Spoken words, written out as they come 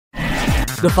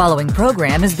The following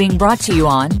program is being brought to you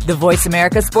on the Voice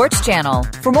America Sports Channel.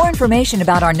 For more information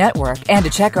about our network and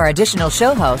to check our additional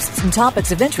show hosts and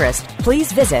topics of interest,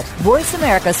 please visit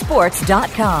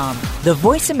voiceamericasports.com. The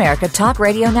Voice America Talk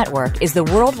Radio Network is the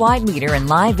worldwide leader in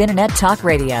live Internet talk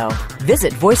radio.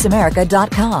 Visit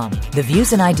voiceamerica.com. The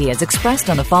views and ideas expressed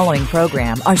on the following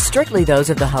program are strictly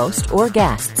those of the host or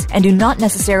guests and do not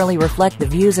necessarily reflect the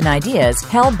views and ideas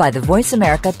held by the Voice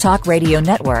America Talk Radio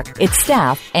Network, its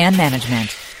staff, and management.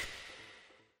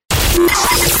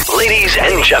 Ladies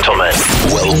and gentlemen,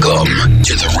 welcome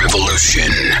to the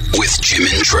revolution with Jim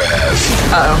and Trav.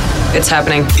 Uh-oh, it's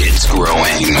happening. It's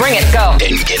growing. Bring it, go.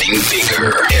 And getting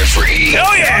bigger every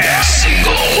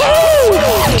single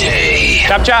day.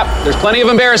 Chop, chop. There's plenty of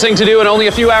embarrassing to do and only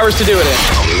a few hours to do it in.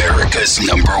 America's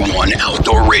 #1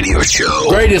 outdoor radio show.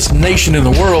 Greatest nation in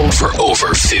the world. For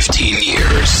over 15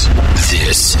 years.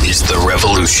 This is The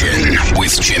Revolution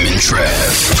with Jim and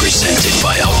Trav. Presented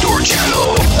by Outdoor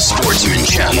Channel, Sportsman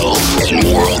Channel, and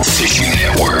World Fishing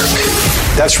Network.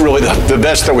 That's really the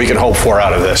best that we can hope for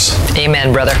out of this.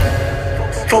 Amen, brother.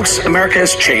 Folks, America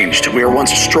has changed. We were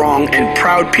once a strong and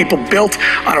proud people built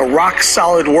on a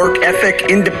rock-solid work ethic,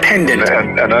 independent.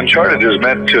 And Uncharted is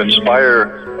meant to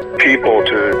inspire people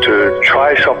to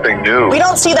try something new. We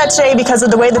don't see that today because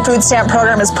of the way the food stamp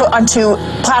program is put onto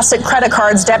plastic credit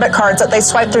cards, debit cards that they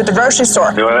swipe through the grocery store.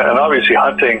 And obviously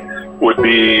hunting would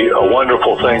be a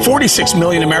wonderful thing. 46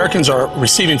 million Americans are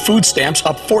receiving food stamps,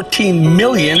 up 14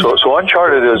 million. So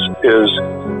Uncharted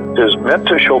is meant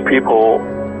to show people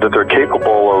that they're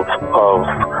capable of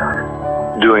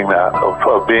doing that,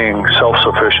 of being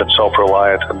self-sufficient,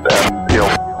 self-reliant, and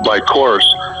by course,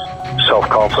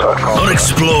 self-confident.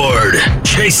 Unexplored,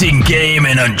 chasing game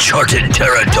in uncharted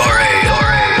territory.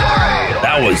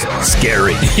 That was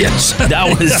scary. Yes.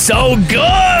 That was so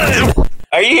good.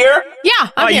 Are you here? Yeah,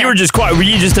 I'm here. You were just quiet. Were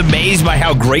you just amazed by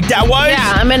how great that was?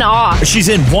 Yeah, I'm in awe. She's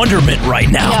in wonderment right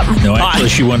now. Yep. No, actually,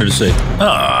 she wanted to say.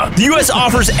 The U.S.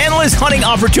 offers endless hunting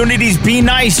opportunities. Be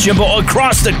nice, Jimbo,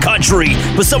 across the country.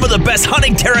 But some of the best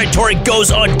hunting territory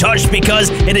goes untouched because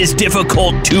it is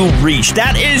difficult to reach.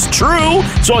 That is true.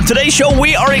 So on today's show,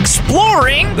 we are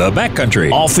exploring the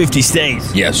backcountry. All 50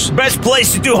 states. Yes. Best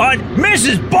place to do hunt.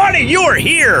 Mrs. Bunny, you are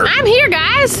here. I'm here,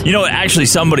 guys. You know, actually,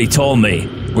 somebody told me.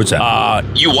 What's that?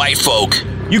 You white folk.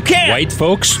 You can't. White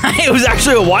folks? It was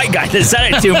actually a white guy that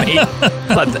said it to me.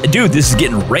 But, dude, this is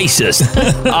getting racist.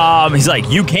 He's like,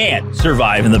 you can't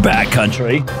survive in the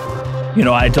backcountry. You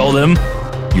know, I told him,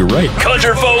 you're right.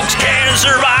 Country folks can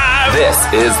survive. This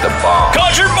is the bomb.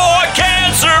 Country boy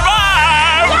can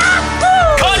survive.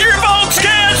 Country folks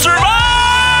can survive.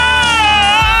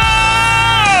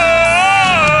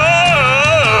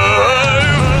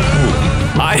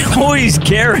 I always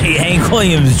carry Hank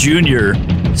Williams Jr.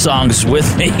 songs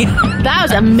with me. That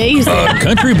was amazing.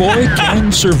 Country boy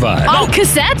can survive. On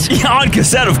cassette? Yeah, on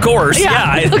cassette, of course. Yeah,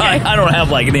 I don't have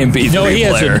like an MP3 No, he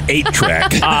player. has an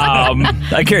 8-track.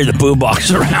 I carry the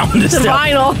boombox around. The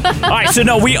vinyl. All right, so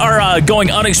no, we are going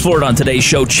unexplored on today's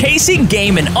show, chasing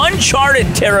game in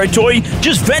uncharted territory,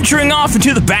 just venturing off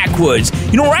into the backwoods.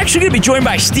 You know, we're actually going to be joined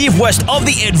by Steve West of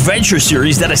the Adventure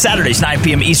Series. That is Saturdays, 9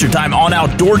 p.m. Eastern Time on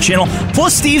Outdoor Channel,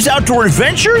 plus Steve's Outdoor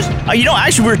Adventures.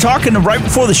 Actually, we were talking right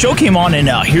before the show came on, and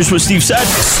here's what Steve said.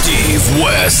 Steve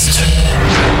West.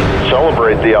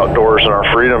 Celebrate the outdoors and our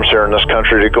freedoms here in this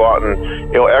country to go out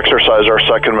and exercise our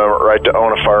Second Amendment right to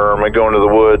own a firearm and go into the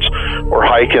woods or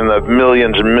hike in the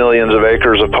millions and millions of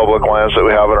acres of public lands that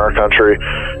we have in our country.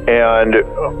 And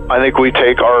I think we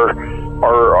take our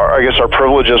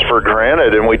privileges for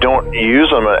granted, and we don't use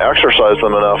them and exercise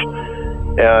them enough.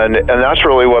 And that's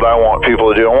really what I want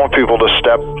people to do. I want people to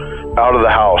step out of the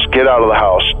house, get out of the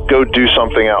house, go do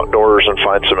something outdoors and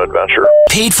find some adventure.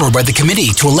 Paid for by the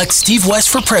committee to elect Steve West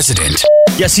for president.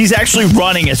 Yes, he's actually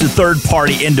running as a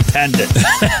third-party independent.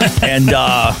 And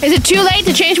is it too late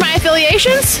to change my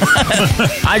affiliations?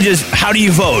 How do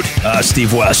you vote,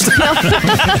 Steve West?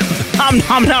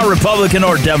 I'm not Republican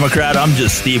or Democrat. I'm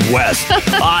just Steve West.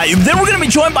 Then we're going to be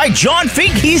joined by John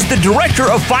Fink. He's the Director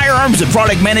of Firearms and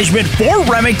Product Management for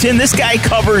Remington. This guy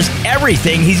covers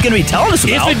everything. He's going to be telling us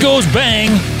about. If it goes bang,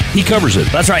 he covers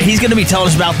it. That's right. He's going to be telling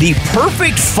us about the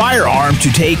perfect firearm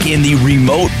to take in the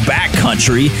remote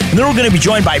backcountry. And then we're going to be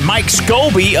joined by Mike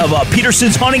Scobie of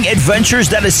Peterson's Hunting Adventures.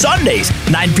 That is Sundays,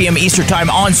 9 p.m. Eastern Time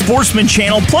on Sportsman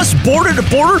Channel, plus Border to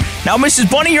Border. Now, Mrs.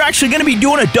 Bunny, you're actually going to be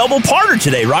doing a double-parter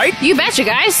today, right? You betcha,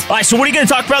 guys. All right, so what are you going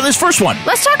to talk about this first one?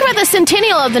 Let's talk about the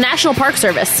centennial of the National Park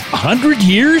Service. 100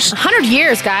 years? 100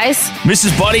 years, guys.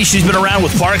 Mrs. Bunny, she's been around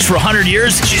with parks for 100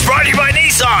 years. She's brought to you by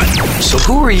Nissan. So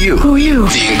who are you? Who are you?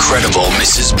 The incredible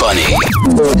Mrs. Bunny.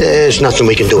 There's nothing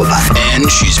we can do about it. And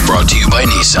she's brought to you by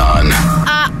Nissan.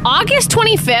 August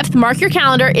 25th, mark your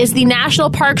calendar, is the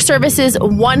National Park Service's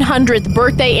 100th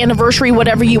birthday, anniversary,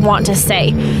 whatever you want to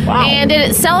say. Wow. And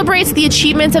it celebrates the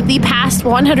achievements of the past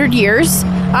 100 years.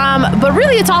 But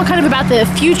really, it's all kind of about the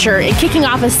future and kicking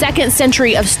off a second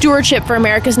century of stewardship for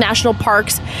America's national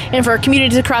parks and for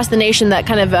communities across the nation that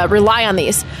kind of rely on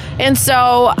these. And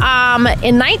so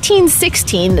in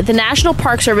 1916, the National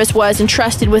Park Service was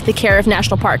entrusted with the care of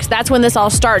national parks. That's when this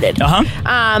all started.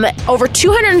 Over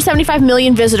 275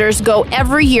 million visitors go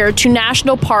every year to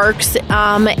national parks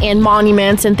and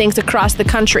monuments and things across the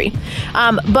country.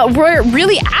 But where it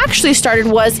really actually started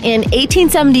was in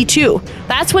 1872.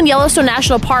 That's when Yellowstone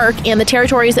National Park and the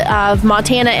territories of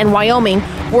Montana and Wyoming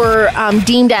were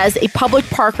deemed as a public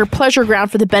park or pleasure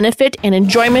ground for the benefit and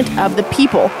enjoyment of the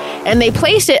people. And they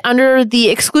placed it under the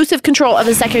exclusive control of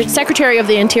the Secretary of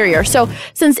the Interior. So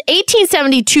since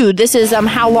 1872, this is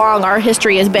how long our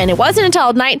history has been. It wasn't until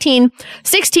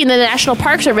 1916 that the National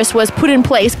Park Service was put in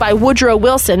place by Woodrow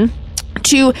Wilson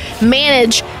to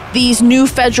manage these new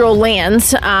federal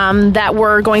lands that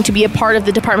were going to be a part of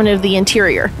the Department of the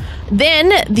Interior.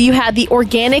 Then you had the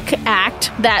Organic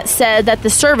Act that said that the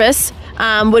service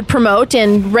would promote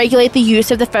and regulate the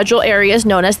use of the federal areas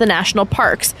known as the national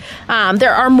parks.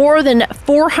 There are more than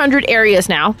 400 areas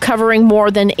now, covering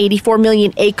more than 84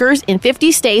 million acres in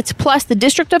 50 states, plus the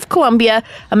District of Columbia,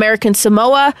 American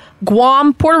Samoa,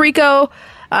 Guam, Puerto Rico,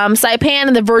 Saipan,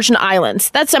 and the Virgin Islands.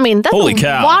 That's Holy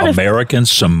cow. Lot of American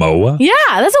Samoa? Yeah,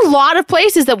 that's a lot of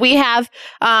places that we have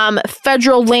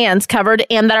federal lands covered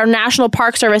and that our National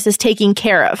Park Service is taking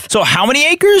care of. So how many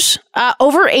acres?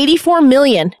 Over 84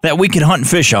 million. That we can hunt and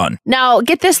fish on. Now,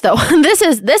 get this, though. This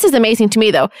is amazing to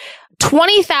me, though.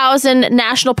 20,000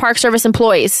 National Park Service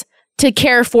employees to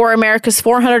care for America's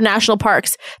 400 national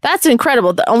parks. That's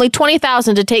incredible. Only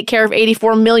 20,000 to take care of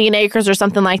 84 million acres or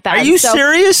something like that. Are you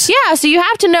serious? Yeah, so you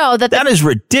have to know that that is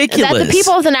ridiculous. That the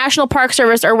people of the National Park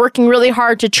Service are working really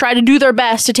hard to try to do their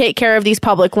best to take care of these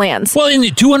public lands. Well, in the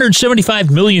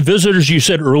 275 million visitors you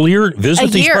said earlier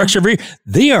visit these parks every year,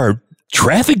 they are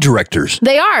traffic directors.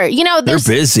 They are. They're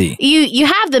busy. You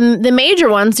have the major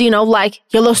ones, like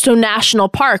Yellowstone National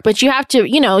Park, but you have to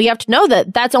know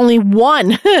that that's only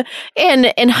one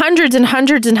in hundreds and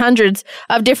hundreds and hundreds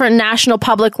of different national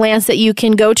public lands that you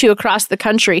can go to across the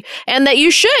country, and that you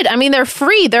should. They're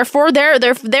free. They're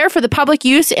there for the public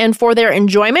use and for their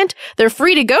enjoyment. They're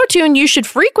free to go to, and you should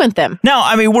frequent them.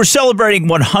 Now, we're celebrating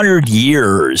 100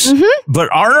 years, but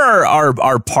are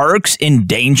our parks in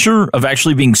danger of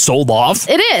actually being sold off?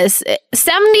 It is.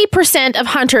 70% of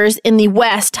hunters in the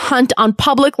West hunt on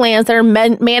public lands that are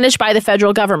managed by the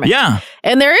federal government. Yeah.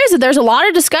 And there's a lot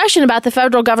of discussion about the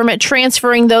federal government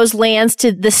transferring those lands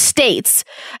to the states.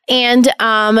 And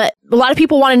a lot of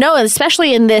people want to know,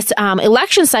 especially in this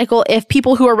election cycle, if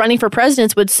people who are running for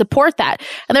presidents would support that.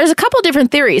 And there's a couple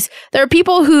different theories. There are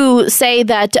people who say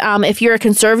that if you're a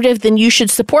conservative, then you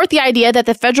should support the idea that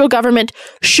the federal government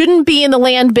shouldn't be in the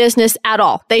land business at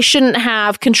all. They shouldn't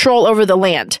have control over the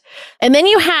land. And then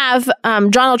you have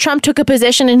Donald Trump took a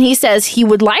position, and he says he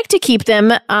would like to keep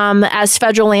them as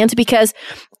federal lands because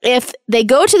if they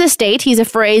go to the state, he's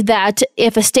afraid that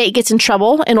if a state gets in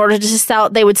trouble, in order to sell,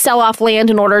 they would sell off land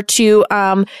in order to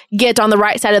get on the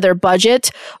right side of their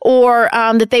budget, or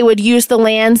that they would use the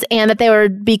lands and that they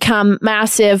would become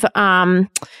massive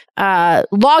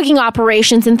logging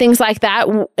operations and things like that.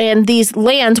 And these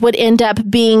lands would end up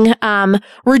being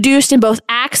reduced in both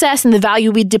access and the value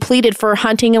would be depleted for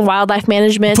hunting and wildlife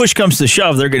management. Push comes to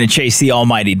shove, they're going to chase the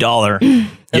almighty dollar.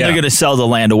 And they're going to sell the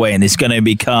land away, and it's going to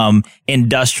become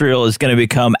industrial, it's going to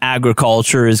become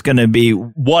agriculture, it's going to be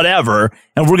whatever,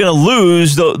 and we're going to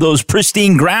lose those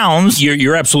pristine grounds.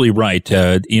 You're absolutely right.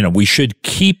 We should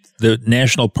keep the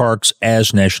national parks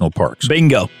as national parks.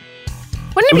 Bingo.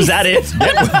 Was that it?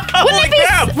 Wouldn't it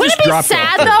be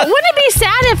sad, though? Wouldn't it be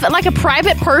sad if, a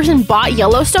private person bought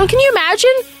Yellowstone? Can you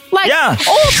imagine?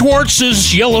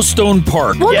 Schwartz's Yellowstone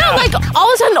Park. Well, no, all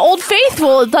of a sudden, Old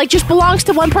Faithful, just belongs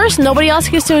to one person. Nobody else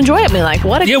gets to enjoy it.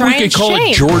 What a crying shame. Yeah, we could call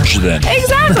it George then.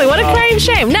 Exactly. What a crying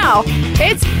shame. No,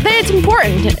 it's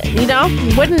important.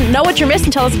 You wouldn't know what you're missing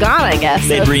until it's gone, I guess.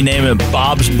 They'd rename it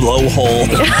Bob's Blowhole.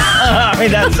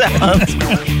 That sounds...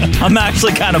 I'm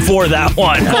actually kind of for that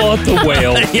one. Call it the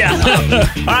whale. Yeah.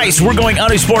 All right, so we're going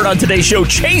unexplored on today's show,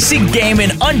 chasing game in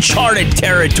uncharted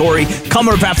territory.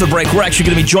 Coming up after the break, we're actually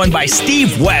going to be joined by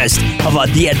Steve West of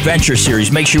the Adventure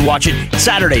Series. Make sure you watch it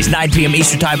Saturdays, 9 p.m.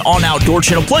 Eastern Time on Outdoor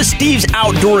Channel. Plus Steve's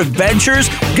Outdoor Adventures.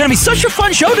 Going to be such a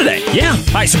fun show today. Yeah.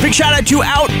 All right, so big shout out to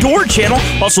Outdoor Channel.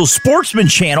 Channel, also Sportsman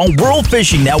Channel, World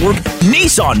Fishing Network,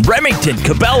 Nissan, Remington,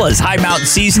 Cabela's, High Mountain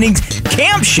Seasonings,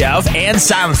 Camp Chef, and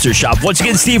Silencer Shop. Once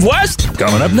again, Steve West.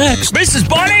 Coming up next. Mrs.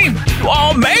 Bunny.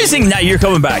 Oh, amazing. Now you're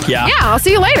coming back, yeah? Yeah, I'll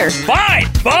see you later. Fine.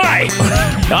 Bye.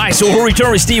 All right, so we'll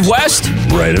return with Steve West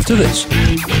right after this.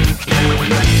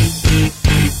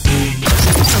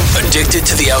 Addicted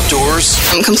to the outdoors?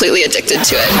 I'm completely addicted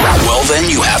to it. Well, then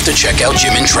you have to check out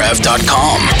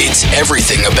jimandtrav.com. It's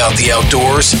everything about the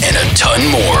outdoors and a ton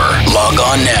more. Log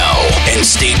on now and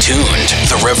stay tuned.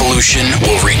 The revolution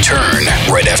will return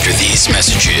right after these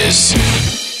messages.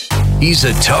 He's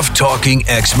a tough-talking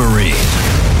ex-Marine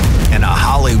and a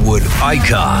Hollywood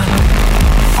icon.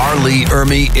 Arlie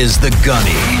Ermy is the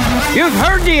gunny. You've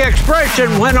heard the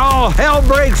expression, when all hell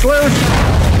breaks loose.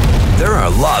 There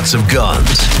are lots of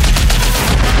guns,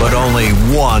 but only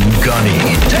one gunny.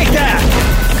 Take that!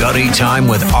 Gunny Time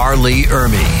with Arlie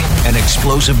Ermy, an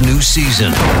explosive new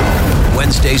season.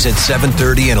 Wednesdays at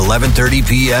 7:30 and 11:30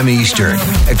 p.m. Eastern,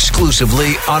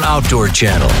 exclusively on Outdoor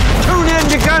Channel. Tune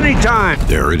in to Gunny Time.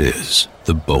 There it is,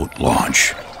 the boat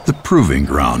launch, the proving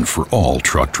ground for all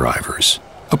truck drivers.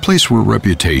 A place where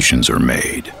reputations are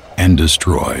made and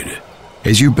destroyed.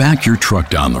 As you back your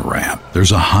truck down the ramp,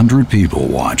 there's 100 people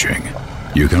watching.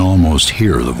 You can almost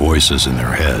hear the voices in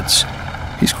their heads.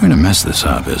 He's going to mess this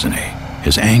up, isn't he?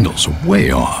 His angle's way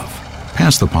off.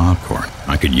 Pass the popcorn.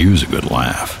 I could use a good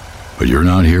laugh. But you're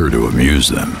not here to amuse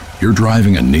them. You're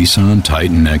driving a Nissan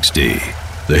Titan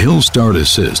XD. The Hill Start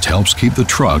Assist helps keep the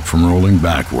truck from rolling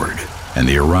backward. And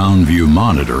the Around View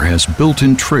monitor has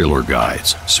built-in trailer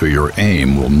guides, so your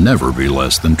aim will never be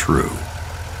less than true.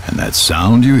 And that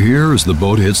sound you hear as the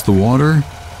boat hits the water?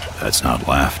 That's not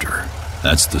laughter.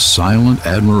 That's the silent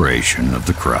admiration of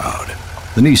the crowd.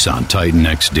 The Nissan Titan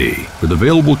XD, with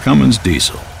available Cummins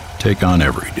diesel, take on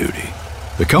every duty.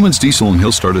 The Cummins diesel and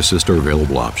Hill Start Assist are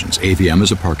available options. AVM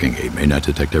is a parking aid, may not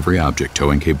detect every object.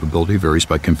 Towing capability varies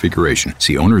by configuration.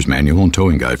 See owner's manual and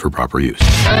towing guide for proper use.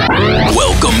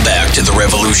 Welcome back to The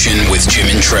Revolution with Jim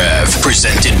and Trav,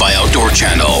 presented by Outdoor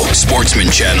Channel, Sportsman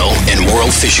Channel, and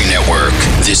World Fishing Network.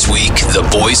 This week, the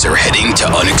boys are heading to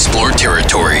unexplored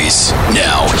territories.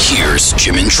 Now, here's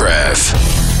Jim and Trav.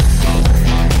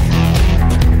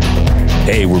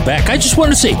 Hey, we're back. I just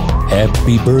want to say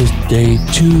happy birthday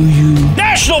to you.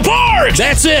 National Parks!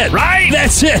 That's it. Right?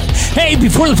 That's it. Hey,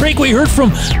 before the break, we heard from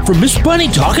Miss Bunny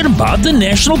talking about the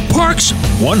National Parks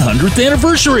 100th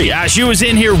anniversary. Yeah, she was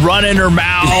in here running her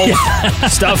mouth,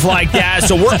 stuff like that.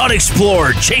 So we're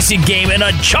unexplored, chasing game in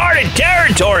uncharted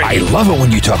territory. I love it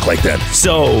when you talk like that.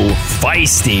 So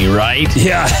feisty, right?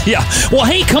 Yeah. Well,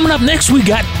 hey, coming up next, we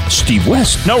got Steve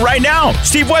West. No, right now,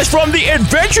 Steve West from the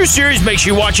Adventure Series. Make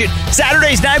sure you watch it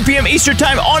Saturdays, 9 p.m. Eastern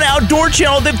Time on Outdoor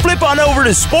Channel. Then flip on over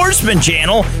to Sportsman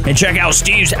Channel and check out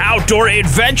Steve's outdoor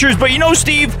adventures. But you know,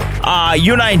 Steve,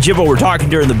 you and I and Jimbo were talking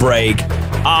during the break.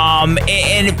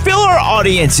 And fill our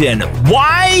audience in.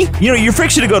 Why, you're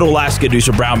fixing to go to Alaska to do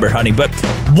some brown bear hunting, but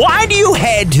why do you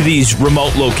head to these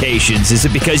remote locations? Is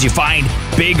it because you find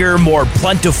bigger, more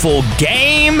plentiful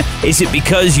game? Is it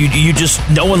because you just,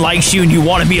 no one likes you and you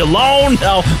want to be alone?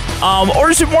 No. Or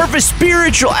is it more of a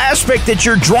spiritual aspect that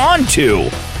you're drawn to?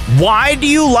 Why do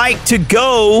you like to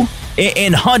go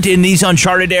and hunt in these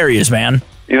uncharted areas, man?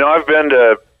 I've been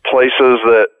to places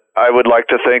that I would like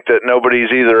to think that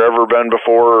nobody's either ever been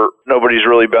before, or nobody's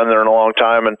really been there in a long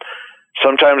time. And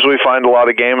sometimes we find a lot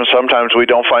of game, and sometimes we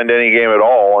don't find any game at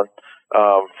all. And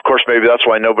of course, maybe that's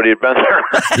why nobody had been there.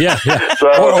 Yeah.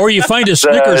 So, or you find a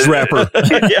Snickers wrapper.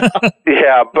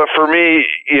 Yeah, but for me,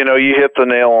 you hit the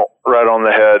nail right on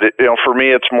the head. For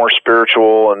me, it's more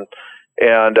spiritual, and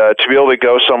to be able to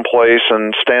go someplace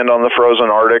and stand on the frozen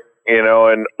Arctic,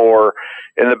 or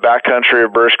in the backcountry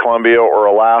of British Columbia or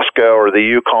Alaska or the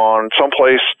Yukon,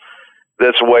 someplace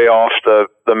that's way off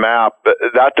the map,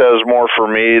 that does more for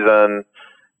me than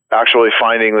actually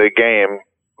finding the game.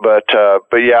 But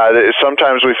yeah,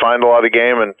 sometimes we find a lot of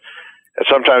game, and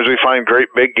sometimes we find great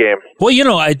big game. Well,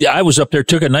 I was up there,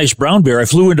 took a nice brown bear. I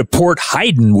flew into Port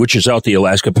Hayden, which is out the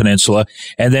Alaska Peninsula,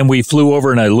 and then we flew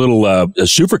over in a little a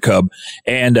Super Cub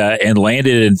and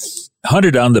landed and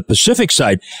hunted on the Pacific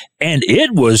side. And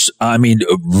it was,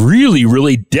 really,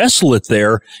 really desolate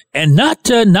there, and not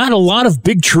a lot of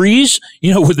big trees,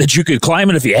 that you could climb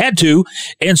in if you had to.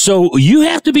 And so you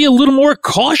have to be a little more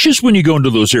cautious when you go into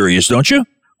those areas, don't you?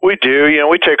 We do.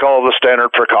 We take all the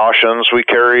standard precautions. We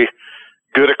carry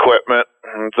good equipment,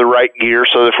 the right gear,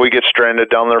 so if we get stranded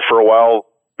down there for a while,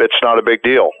 it's not a big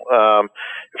deal.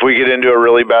 If we get into a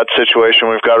really bad situation,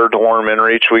 we've got our DeLorme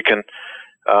inReach. We can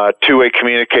two-way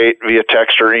communicate via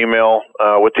text or email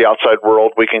with the outside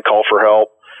world. We can call for help.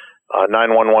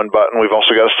 911 button. We've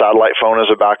also got a satellite phone as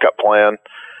a backup plan.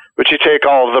 But you take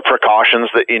all of the precautions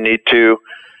that you need to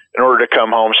in order to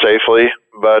come home safely.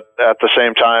 But at the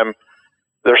same time,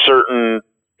 there's certain,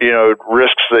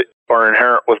 risks that are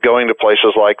inherent with going to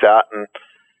places like that. And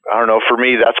I don't know, for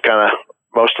me, that's kind of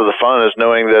most of the fun, is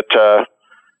knowing that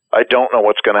I don't know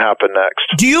what's going to happen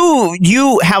next. Do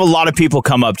you have a lot of people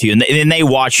come up to you and they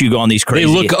watch you go on these crazy...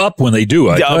 They look up when they do,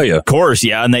 I tell you. Of course,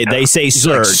 yeah, and they say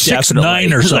sir, like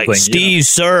 6'9" or something. Like, Steve,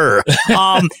 sir.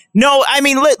 No, I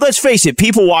mean, let's face it.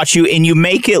 People watch you and you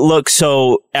make it look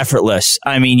so effortless.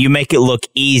 I mean, you make it look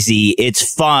easy.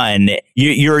 It's fun.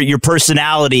 Your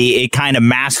personality, it kind of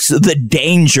masks the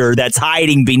danger that's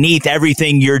hiding beneath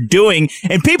everything you're doing.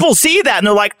 And people see that and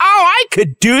they're like, oh, I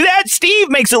could do that. Steve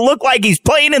makes it look like he's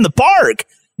playing in the park.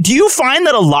 Do you find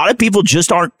that a lot of people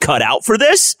just aren't cut out for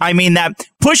this? I mean, that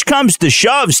push comes to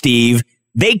shove, Steve,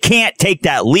 they can't take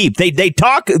that leap. They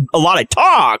talk a lot of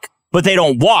talk, but they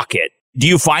don't walk it. Do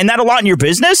you find that a lot in your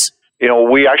business?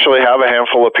 We actually have a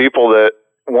handful of people that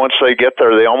once they get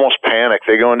there, they almost panic.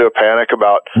 They go into a panic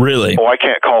about, really? Oh, I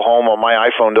can't call home. My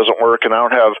iPhone doesn't work, and I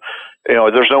don't have,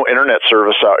 there's no internet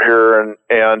service out here. And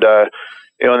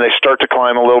they start to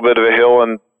climb a little bit of a hill,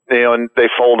 and they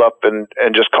fold up and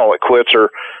just call it quits, or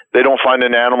they don't find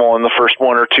an animal in the first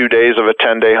 1 or 2 days of a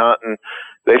 10-day hunt, and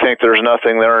they think there's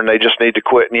nothing there, and they just need to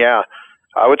quit. And yeah,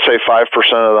 I would say 5%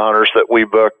 of the hunters that we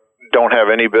book don't have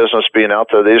any business being out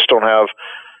there. They just don't have,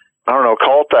 I don't know,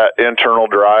 call it that internal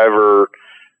drive or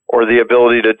the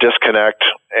ability to disconnect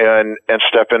and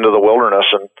step into the wilderness.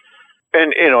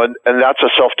 And that's a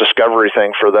self-discovery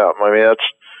thing for them. I mean, that's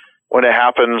when it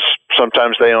happens,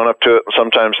 sometimes they own up to it, and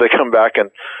sometimes they come back and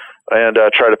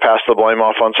try to pass the blame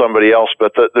off on somebody else.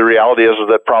 But the reality is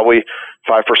that probably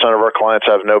 5% of our clients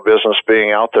have no business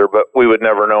being out there, but we would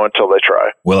never know until they try.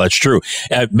 Well, that's true.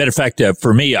 Matter of fact,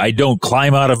 for me, I don't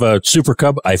climb out of a Super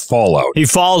Cub. I fall out. He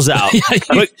falls out.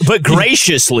 but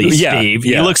graciously, Steve.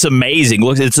 Yeah. He looks amazing.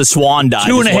 It's a swan dive.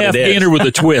 2.5 gainer with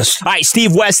a twist. All right,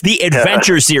 Steve West, the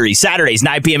Adventure Series, Saturdays,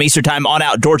 9 p.m. Eastern Time on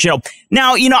Outdoor Channel.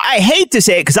 Now, I hate to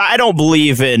say it because I don't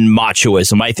believe in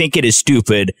machoism. I think it is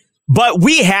stupid. But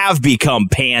we have become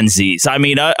pansies. I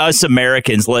mean, us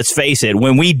Americans, let's face it,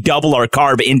 when we double our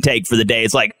carb intake for the day,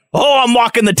 it's like, oh, I'm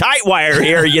walking the tight wire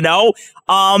here,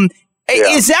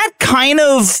 Is that kind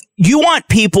of, you want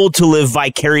people to live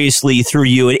vicariously through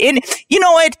you? And you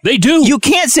know what? They do. You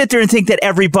can't sit there and think that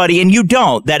everybody, and you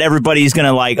don't, that everybody's going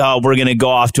to we're going to go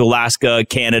off to Alaska,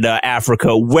 Canada,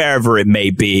 Africa, wherever it may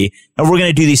be, and we're going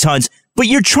to do these hunts. But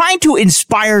you're trying to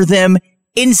inspire them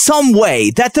in some way,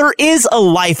 that there is a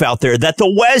life out there, that the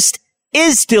West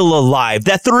is still alive,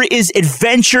 that there is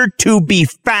adventure to be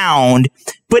found,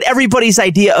 but everybody's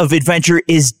idea of adventure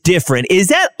is different. Is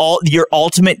that your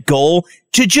ultimate goal,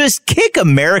 to just kick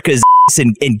America's ass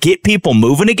and get people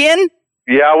moving again?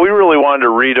 Yeah, we really wanted to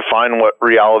redefine what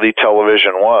reality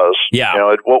television was.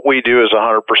 Yeah. What we do is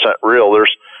 100% real.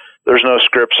 There's no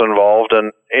scripts involved.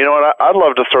 And you know what? I'd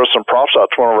love to throw some props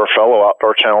out to one of our fellow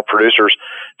Outdoor Channel producers,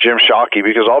 Jim Shockey,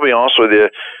 because I'll be honest with you,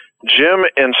 Jim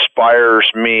inspires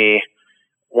me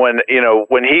when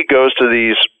he goes to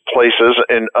these places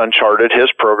in Uncharted,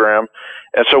 his program.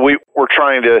 And so we're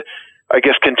trying to, I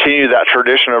guess, continue that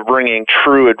tradition of bringing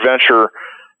true adventure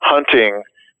hunting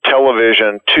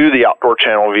television to the Outdoor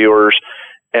Channel viewers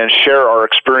and share our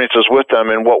experiences with them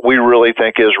in what we really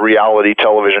think is reality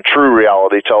television, true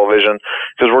reality television,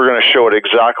 because we're going to show it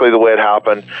exactly the way it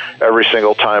happened every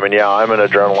single time. And yeah, I'm an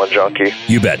adrenaline junkie.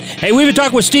 You bet. Hey, we've been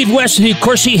talking with Steve West, and of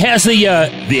course he has the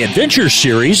Adventure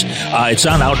Series. It's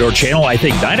on Outdoor Channel, I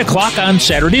think, 9 o'clock on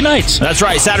Saturday nights. That's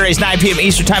right, Saturdays, 9 p.m.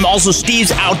 Eastern Time. Also,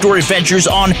 Steve's Outdoor Adventures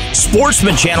on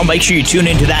Sportsman Channel. Make sure you tune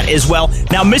into that as well.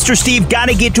 Now, Mr. Steve, got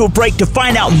to get to a break to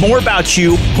find out more about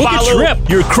you. Book a trip.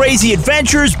 Your crazy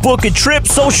adventures, book a trip,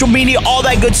 social media, all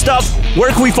that good stuff.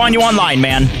 Where can we find you online,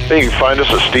 man? You can find us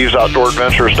at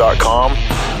stevesoutdooradventures.com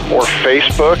or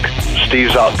Facebook,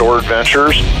 Steve's Outdoor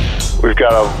Adventures. We've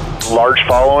got a large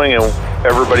following, and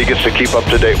everybody gets to keep up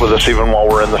to date with us even while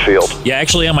we're in the field. Yeah,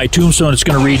 actually on my tombstone it's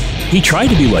going to read, he tried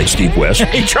to be like Steve West.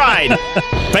 He tried.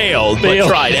 Failed, but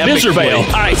tried. Miserably. Fail.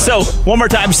 All right, so one more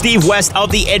time, Steve West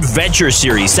of the Adventure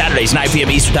Series, Saturdays, 9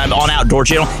 p.m. Eastern Time on Outdoor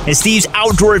Channel, and Steve's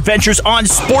Outdoor Adventures on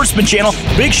Sportsman Channel.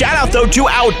 Big shout out, though, to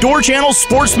Outdoor Channel,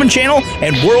 Sportsman Channel,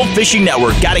 and World Fishing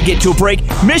Network. Got to get to a break.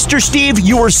 Mr. Steve,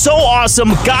 you were so awesome.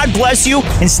 God bless you,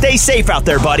 and stay safe out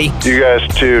there, buddy. You guys,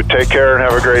 too. Take care and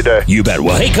have a great day. You bet.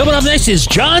 Well, hey, coming up next, is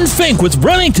John Fink with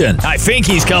Remington. I think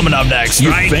he's coming up next, You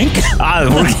right? think?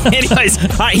 Anyways,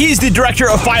 he's the Director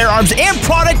of Firearms and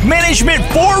Product Management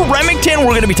for Remington. We're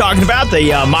going to be talking about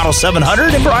the Model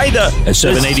 700 and probably the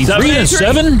 783 and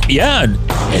 7? Yeah,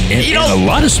 and a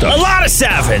lot of stuff. A lot of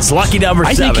sevens. Lucky number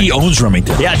 7. I think he owns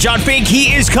Remington. Yeah, John Fink,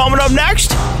 he is coming up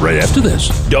next. Right after this.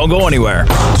 Don't go anywhere.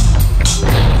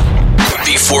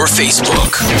 Before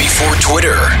Facebook, before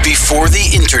Twitter, before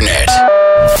the internet,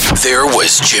 there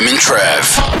was Jim and Trav.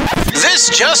 This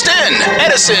just in,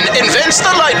 Edison invents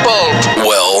the light bulb.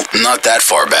 Well, not that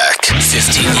far back.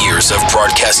 15 years of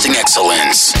broadcasting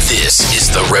excellence. This is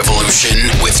The Revolution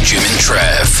with Jim and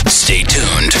Trav. Stay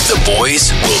tuned. The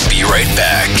boys will be right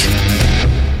back.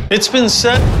 It's been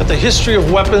said that the history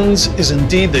of weapons is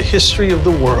indeed the history of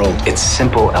the world. It's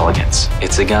simple elegance.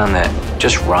 It's a gun that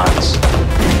just runs.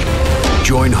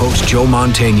 Join host Joe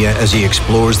Mantegna as he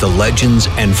explores the legends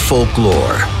and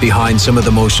folklore behind some of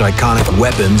the most iconic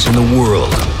weapons in the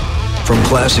world. From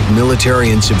classic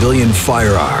military and civilian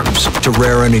firearms to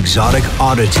rare and exotic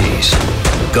oddities.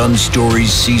 Gun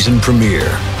Stories season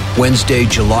premiere, Wednesday,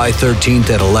 July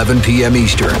 13th at 11 p.m.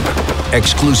 Eastern,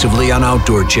 exclusively on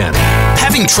Outdoor Channel.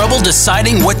 Having trouble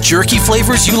deciding what jerky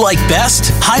flavors you like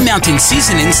best? High Mountain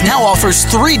Seasonings now offers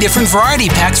 3 different variety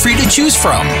packs for you to choose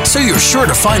from, so you're sure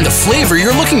to find the flavor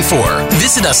you're looking for.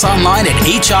 Visit us online at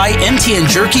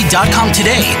himtnjerky.com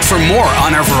today for more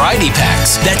on our variety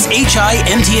packs. That's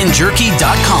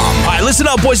himtnjerky.com. All right, listen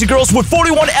up, boys and girls. With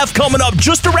 41F coming up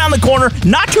just around the corner,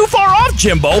 not too far off,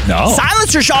 Jimbo. No.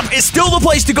 Silencer Shop is still the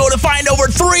place to go to find over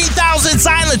 3,000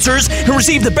 silencers and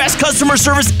receive the best customer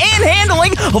service and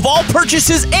handling of all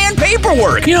purchases and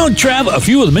paperwork. You know, Trav, a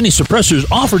few of the mini suppressors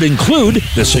offered include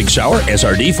the Sig Sauer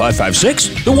SRD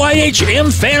 556, the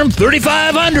YHM Phantom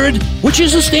 3500, which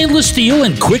is a stainless steel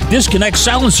and quick disconnect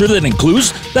silencer that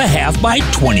includes the half-byte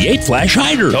 28 flash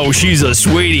hider. Oh, she's a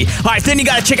sweetie. All right, then you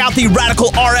got to check out the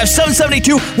Radical RF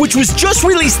 772, which was just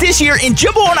released this year, and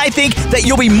Jimbo and I think that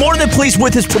you'll be more than pleased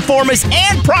with his performance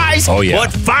and price. Oh, yeah.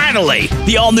 But finally,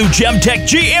 the all-new Gemtech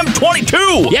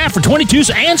GM22. Yeah, for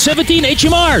 22s and 17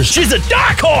 HMRs. She's a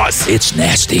dark horse. It's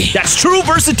nasty. That's true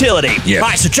versatility. Yes. All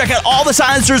right, so check out all the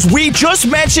silencers we just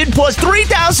mentioned, plus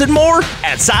 3,000 more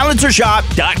at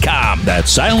silencershop.com.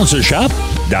 That's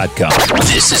silencershop.com.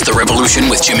 This is The Revolution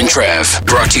with Jim and Trav,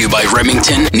 brought to you by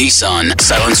Remington, Nissan,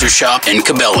 Silencer Shop, and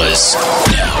Cabela's.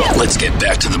 Now, let's get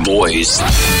back to the boys.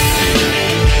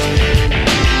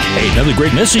 Hey, another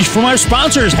great message from our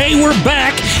sponsors. Hey, we're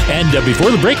back. And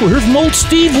before the break, we heard from old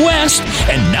Steve West.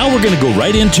 And now we're going to go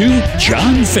right into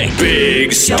John Fink.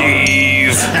 Big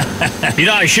Steve. You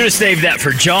know, I should have saved that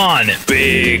for John.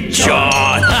 Big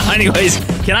John. Anyways,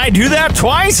 can I do that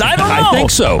twice? I don't know. I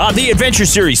think so. The Adventure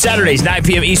Series, Saturdays, 9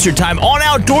 p.m. Eastern Time on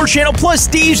Outdoor Channel, plus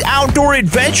Steve's Outdoor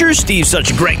Adventures. Steve's such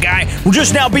a great guy. We're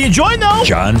just now being joined, though.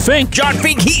 John Fink. John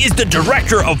Fink, he is the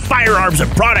Director of Firearms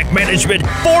and Product Management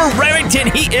for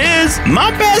Remington. He is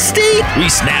my bestie. We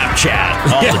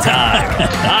Snapchat all the time.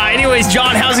 Anyways,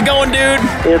 John, how's it going, dude?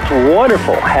 It's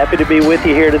wonderful. Happy to be with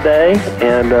you here today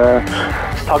and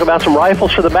talk about some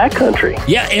rifles for the backcountry.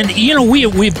 Yeah, and you know,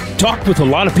 we've talked with a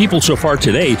lot of people so far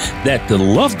today that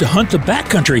love to hunt the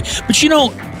backcountry. But you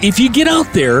know, if you get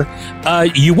out there,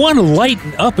 you want to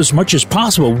lighten up as much as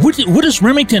possible. What does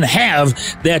Remington have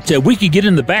that we could get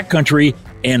in the backcountry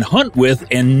and hunt with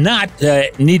and not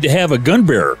need to have a gun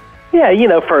bearer? Yeah, you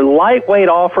know, for lightweight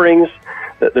offerings,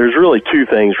 there's really 2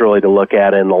 things really to look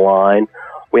at in the line.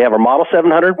 We have our Model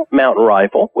 700 mountain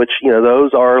rifle, which, you know,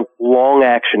 those are long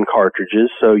action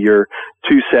cartridges. So your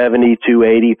 270,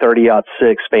 280,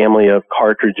 30-06 family of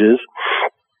cartridges.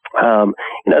 You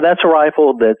know, that's a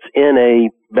rifle that's in a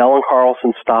Bell &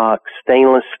 Carlson stock,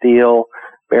 stainless steel,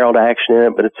 barreled action in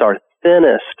it, but it's our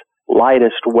thinnest,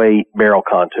 lightest weight barrel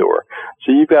contour.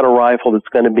 So you've got a rifle that's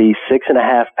going to be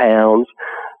 6.5 pounds,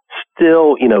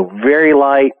 still, you know, very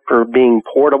light for being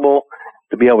portable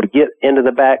to be able to get into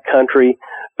the back country,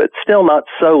 but still not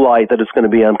so light that it's going to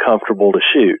be uncomfortable to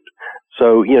shoot.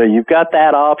 So, you know, you've got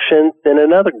that option. Then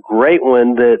another great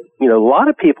one that, you know, a lot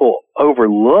of people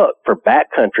overlook for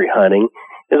backcountry hunting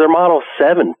is our Model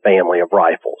 7 family of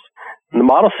rifles. And the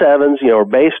Model 7s, you know, are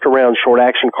based around short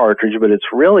action cartridge, but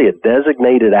it's really a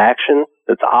designated action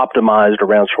that's optimized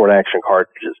around short action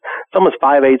cartridges. It's almost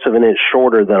 5/8 of an inch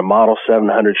shorter than a Model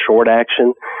 700 short action.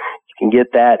 You can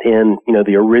get that in, you know,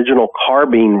 the original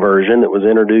carbine version that was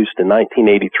introduced in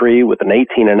 1983 with an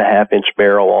 18.5-inch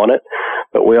barrel on it.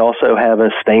 But we also have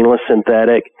a stainless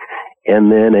synthetic and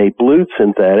then a blued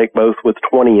synthetic, both with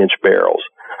 20-inch barrels.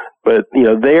 But, you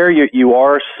know, there you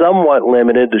are somewhat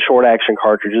limited to short action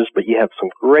cartridges, but you have some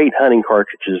great hunting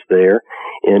cartridges there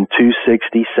in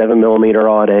 260, 7mm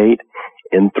 .08,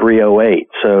 in .308.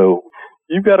 So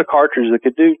you've got a cartridge that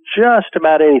could do just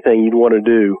about anything you'd want to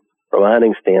do from a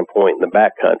hunting standpoint in the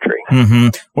backcountry. Mm-hmm.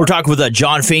 We're talking with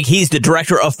John Fink. He's the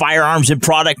Director of Firearms and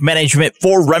Product Management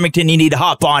for Remington. You need to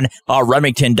hop on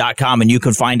Remington.com, and you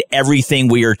can find everything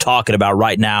we are talking about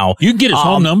right now. You can get his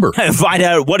home number. Find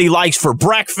out what he likes for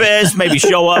breakfast, maybe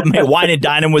show up, maybe wine and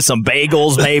dine him with some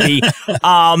bagels, maybe.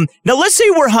 Now, let's say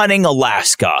we're hunting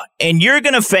Alaska, and you're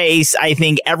going to face, I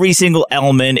think, every single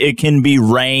element. It can be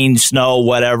rain, snow,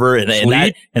 whatever,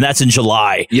 and that's in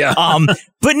July. Yeah.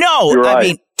 But no, You're right. I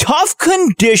mean, tough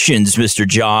conditions, Mr.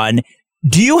 John.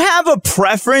 Do you have a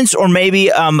preference or maybe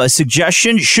a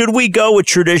suggestion? Should we go with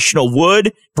traditional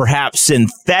wood, perhaps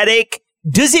synthetic?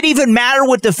 Does it even matter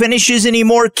what the finish is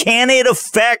anymore? Can it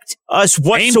affect us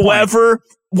whatsoever?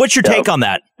 What's your take on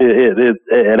that?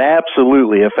 It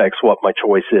absolutely affects what my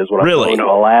choice is when I'm going to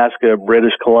Alaska,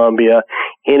 British Columbia,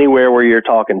 anywhere where you're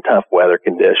talking tough weather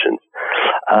conditions.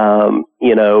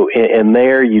 And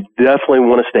there you definitely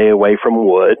want to stay away from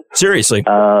wood. Seriously.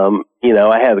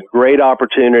 I had a great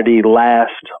opportunity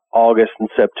last August and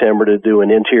September to do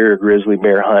an interior grizzly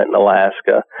bear hunt in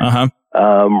Alaska.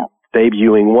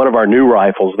 Debuting one of our new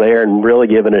rifles there and really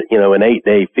giving it, an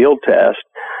 8-day field test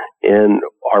in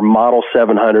our Model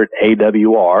 700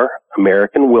 AWR,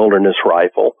 American Wilderness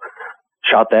Rifle.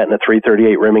 Shot that in a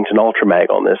 .338 Remington Ultramag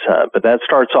on this hunt. But that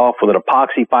starts off with an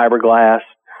epoxy fiberglass,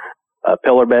 a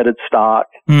pillar-bedded stock,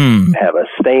 have a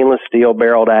stainless steel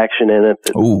barreled action in it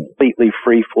that's completely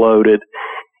free-floated.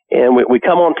 And we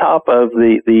come on top of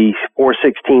the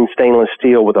 416 stainless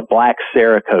steel with a black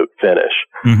Cerakote finish.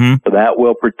 So that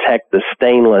will protect the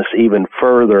stainless even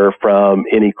further from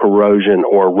any corrosion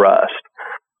or rust.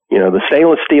 The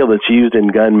stainless steel that's used in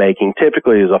gun making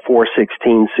typically is a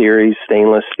 416 series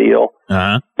stainless steel.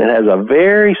 It has a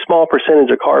very small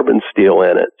percentage of carbon steel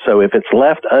in it. So if it's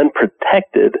left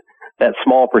unprotected, that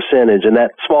small percentage, and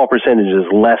that small percentage is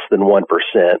less than 1%.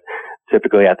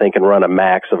 Typically, I think, can run a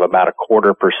max of about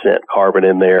 0.25% carbon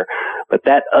in there. But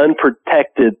that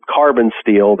unprotected carbon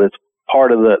steel that's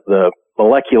part of the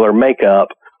molecular makeup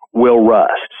will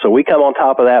rust. So we come on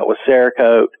top of that with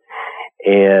Cerakote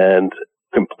and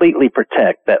completely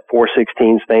protect that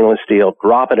 416 stainless steel,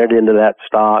 dropping it into that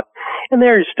stock. And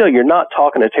you're not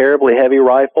talking a terribly heavy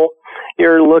rifle.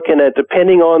 You're looking at,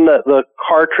 depending on the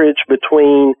cartridge,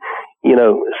 between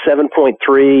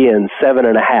 7.3 and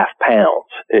 7.5 pounds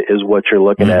is what you're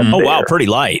looking at. Oh, there. wow, pretty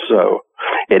light. So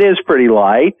it is pretty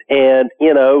light. And,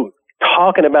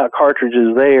 talking about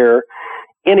cartridges there,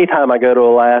 anytime I go to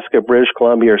Alaska, British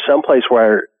Columbia, or someplace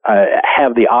where I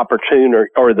have the opportunity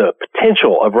or the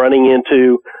potential of running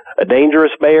into a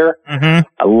dangerous bear, I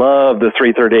love the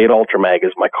 .338 Ultramag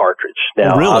as my cartridge.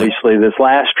 Now, obviously, this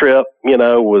last trip,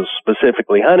 was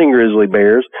specifically hunting grizzly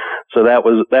bears, so that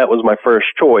was my first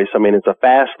choice. I mean, it's a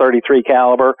fast .33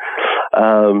 caliber,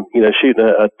 shooting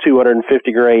a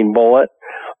 250 grain bullet.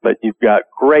 But you've got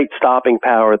great stopping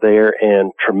power there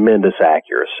and tremendous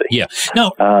accuracy. Yeah.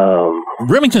 Now,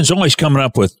 Remington's always coming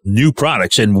up with new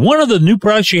products, and one of the new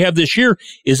products you have this year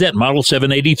is that Model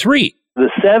 783. The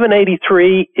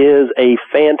 783 is a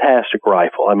fantastic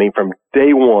rifle. I mean, from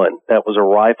day one, that was a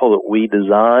rifle that we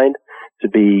designed to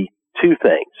be two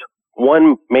things.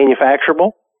 One,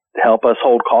 manufacturable, to help us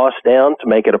hold costs down, to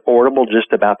make it affordable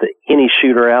just about to any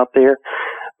shooter out there.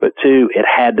 But two, it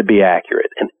had to be accurate.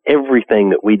 And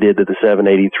everything that we did to the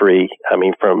 783, I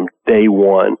mean, from day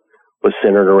one, was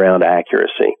centered around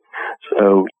accuracy.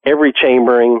 So every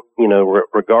chambering,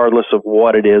 regardless of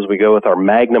what it is, we go with our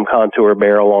Magnum contour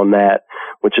barrel on that,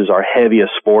 which is our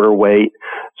heaviest sporter weight.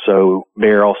 So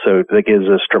barrel, so that gives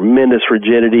us tremendous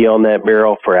rigidity on that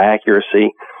barrel for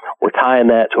accuracy. We're tying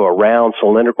that to a round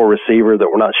cylindrical receiver that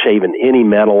we're not shaving any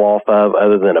metal off of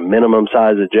other than a minimum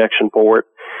size ejection port.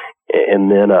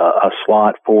 And then a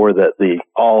slot for the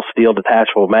all steel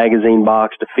detachable magazine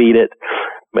box to feed it,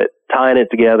 but tying it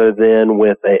together then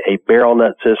with a barrel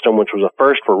nut system, which was a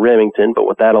first for Remington. But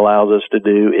what that allows us to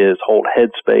do is hold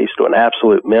headspace to an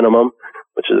absolute minimum,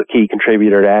 which is a key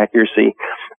contributor to accuracy.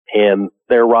 And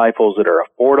they're rifles that are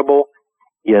affordable,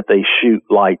 yet they shoot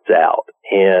lights out.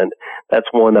 And that's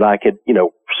one that I could,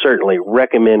 certainly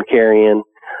recommend carrying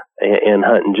and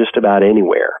hunting just about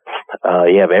anywhere.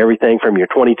 You have everything from your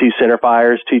 22 center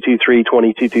fires, 223,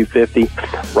 22,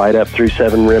 250, right up through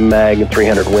 7 rim mag and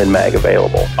 300 Win mag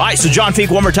available. All right, so John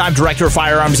Fink, one more time, Director of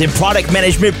Firearms and Product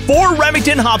Management for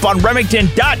Remington. Hop on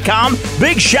Remington.com.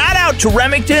 Big shout out to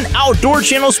Remington, Outdoor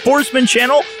Channel, Sportsman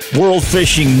Channel, World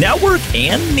Fishing Network,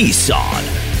 and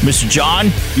Nissan. Mr.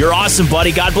 John, you're awesome,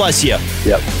 buddy. God bless you.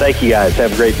 Yep. Thank you, guys.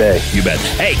 Have a great day. You bet.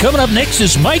 Hey, coming up next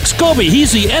is Mike Scobie.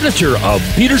 He's the editor of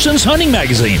Peterson's Hunting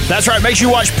Magazine. That's right. Make sure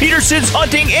you watch Peterson's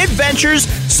Hunting Adventures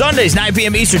Sundays, 9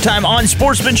 p.m. Eastern Time on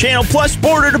Sportsman Channel plus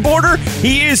Border to Border.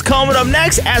 He is coming up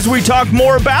next as we talk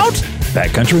more about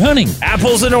backcountry hunting.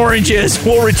 Apples and oranges.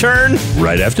 We'll return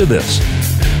right after this.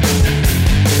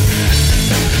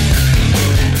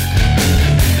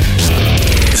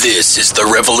 This is The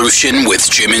Revolution with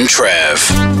Jim and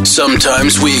Trav.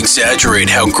 Sometimes we exaggerate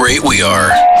how great we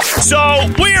are. So,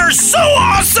 we are so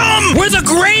awesome! We're the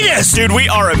greatest! Dude, we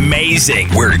are amazing.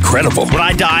 We're incredible. When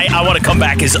I die, I want to come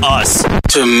back as us.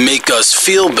 To make us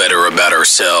feel better about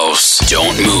ourselves,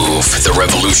 don't move. The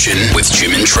Revolution with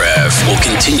Jim and Trav will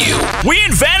continue. We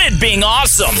invented being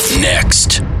awesome.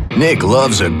 Next. Nick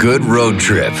loves a good road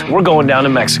trip. We're going down to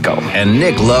Mexico. And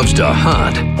Nick loves to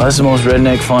hunt. Well, that's the most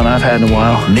redneck fun I've had in a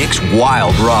while. Nick's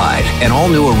Wild Ride, an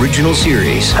all-new original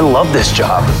series. I love this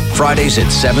job. Fridays at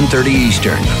 7:30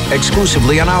 Eastern,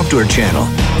 exclusively on Outdoor Channel.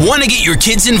 Want to get your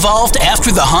kids involved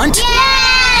after the hunt? Yeah!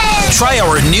 Try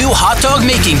our new hot dog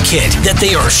making kit that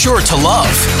they are sure to love.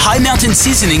 High Mountain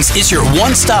Seasonings is your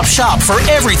one-stop shop for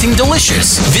everything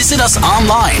delicious. Visit us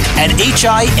online at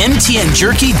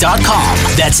himtnjerky.com.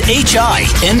 That's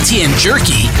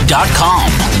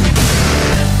himtnjerky.com.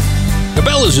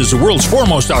 Cabela's is the world's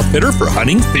foremost outfitter for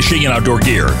hunting, fishing, and outdoor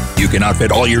gear. You can outfit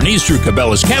all your needs through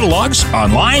Cabela's catalogs,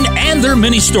 online, and their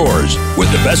mini stores. With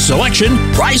the best selection,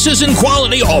 prices, and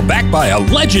quality, all backed by a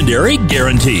legendary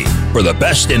guarantee. For the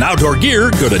best in outdoor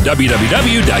gear, go to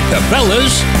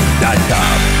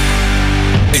www.cabela's.com.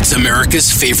 It's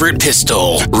America's favorite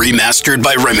pistol, remastered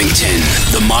by Remington.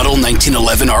 The Model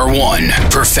 1911 R1,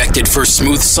 perfected for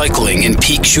smooth cycling and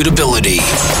peak shootability.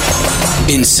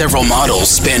 In several models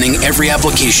spanning every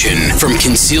application, from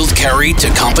concealed carry to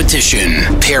competition.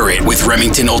 Pair it with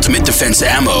Remington Ultimate Defense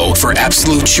Ammo for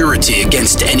absolute surety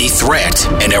against any threat,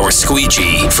 and our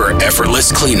squeegee for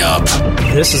effortless cleanup.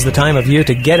 This is the time of year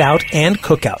to get out and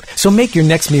cook out. So make your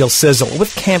next meal sizzle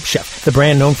with Camp Chef, the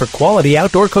brand known for quality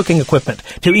outdoor cooking equipment.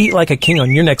 To eat like a king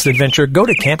on your next adventure, go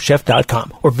to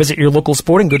campchef.com or visit your local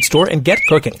sporting goods store and get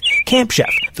cooking. Camp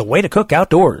Chef, the way to cook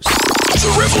outdoors. The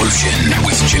Revolution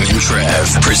with Jim and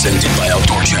Trav, presented by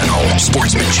Outdoor Channel,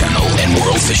 Sportsman Channel, and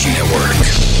World Fishing Network.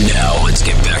 Now let's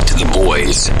get back to the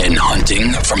boys and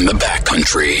hunting from the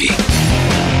backcountry.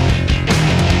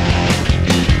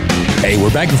 Hey,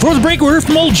 we're back. Before the break, we heard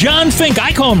from old John Fink.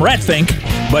 I call him Rat Fink,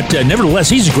 but nevertheless,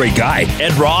 he's a great guy.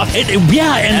 Ed Roth? And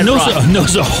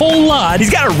knows a whole lot.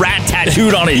 He's got a rat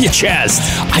tattooed on his chest.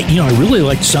 I really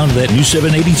like the sound of that new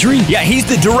 783. Yeah, he's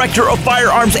the director of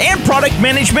firearms and product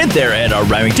management there at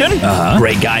Remington. Uh-huh.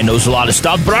 Great guy, knows a lot of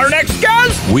stuff. But our next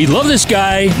guest, we love this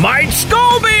guy, Mike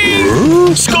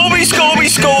Scobie.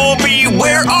 Scobie,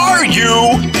 where are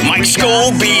you? Mike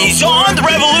Scobie's on the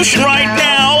Revolution right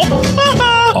now.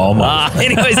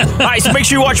 Anyways, all right, so make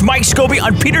sure you watch Mike Scobie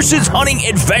on Peterson's Hunting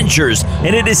Adventures.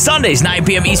 And it is Sundays, 9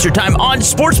 p.m. Eastern Time on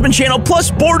Sportsman Channel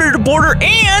plus Border to Border.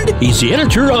 And he's the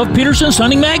editor of Peterson's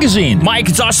Hunting Magazine. Mike,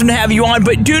 it's awesome to have you on.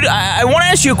 But, dude, I want to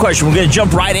ask you a question. We're going to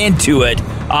jump right into it.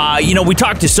 We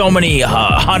talk to so many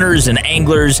hunters and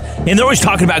anglers, and they're always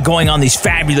talking about going on these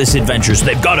fabulous adventures.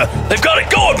 They've got to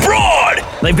go abroad.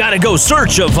 They've got to go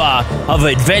search of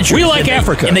adventures. We like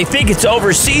Africa. And they think it's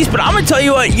overseas. But I'm going to tell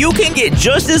you what, you can get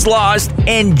just as lost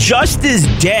and just as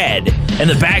dead in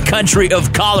the backcountry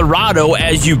of Colorado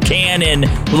as you can in,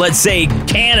 let's say,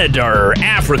 Canada or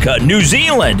Africa, New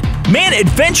Zealand. Man,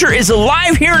 adventure is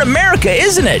alive here in America,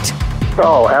 isn't it?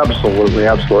 Oh, absolutely.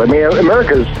 I mean,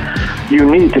 America's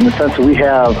unique in the sense that we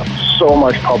have so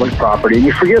much public property, and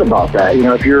you forget about that.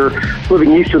 If you're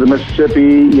living east of the Mississippi,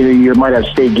 you might have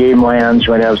state game lands,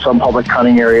 you might have some public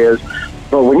hunting areas,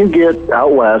 but when you get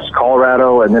out west,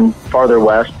 Colorado, and then farther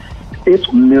west,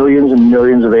 it's millions and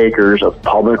millions of acres of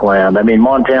public land. I mean,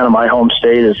 Montana, my home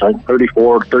state, is like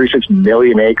 34, 36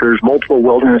 million acres, multiple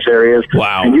wilderness areas.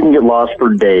 Wow. And you can get lost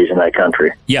for days in that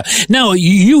country. Yeah. Now,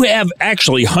 you have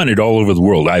actually hunted all over the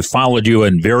world. I've followed you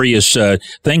in various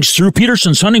things through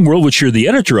Peterson's Hunting World, which you're the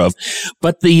editor of.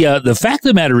 But the fact of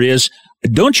the matter is,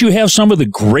 don't you have some of the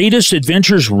greatest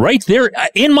adventures right there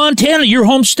in Montana, your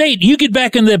home state? You get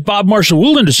back in the Bob Marshall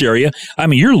Wilderness area, I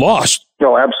mean, you're lost.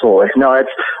 No, absolutely. No, I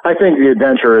think the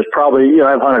adventure is probably,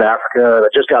 I've hunted Africa. I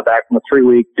just got back from a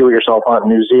 3-week do-it-yourself hunt in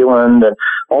New Zealand and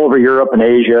all over Europe and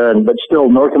Asia, but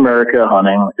still North America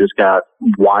hunting has got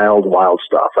wild, wild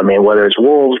stuff. I mean, whether it's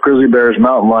wolves, grizzly bears,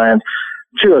 mountain lions,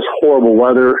 just horrible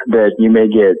weather that you may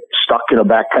get stuck in a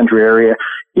backcountry area,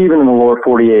 even in the lower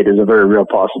 48 is a very real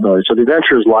possibility. So the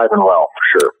adventure is live and well,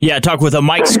 for sure. Yeah, talk with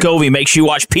Mike Scovey. Make sure you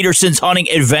watch Peterson's Hunting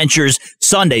Adventures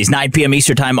Sundays, 9 p.m.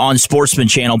 Eastern Time on Sportsman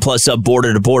Channel, plus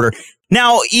Border to Border.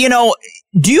 Now,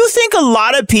 do you think a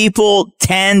lot of people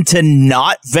tend to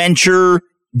not venture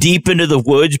deep into the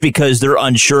woods because they're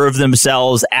unsure of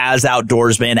themselves as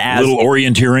outdoorsmen, as little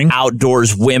orienteering,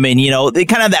 outdoors women? They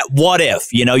kind of that what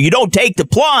if, you don't take the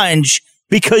plunge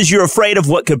because you're afraid of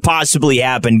what could possibly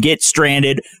happen. Get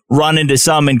stranded, run into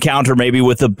some encounter maybe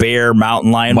with a bear,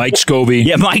 mountain lion. Mike Scovey.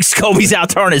 Yeah, Mike Scovey's out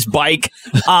there on his bike.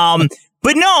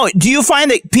 But no, do you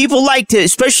find that people like to,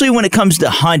 especially when it comes to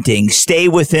hunting, stay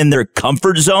within their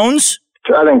comfort zones?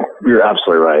 I think you're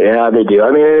absolutely right. Yeah, they do.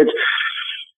 I mean, it's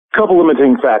couple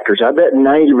limiting factors. I bet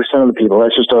 90% of the people,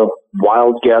 that's just a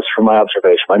wild guess from my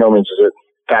observation. By no means is it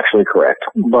factually correct,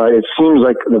 but it seems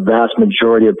like the vast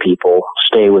majority of people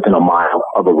stay within a mile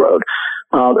of a road.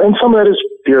 And some of that is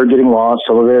fear of getting lost.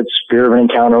 Some of it's fear of an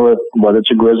encounter with, whether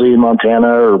it's a grizzly in Montana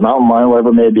or mountain lion, whatever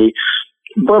it may be.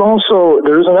 But also,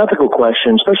 there's an ethical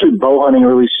question, especially bow hunting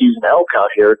early season elk out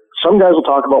here. Some guys will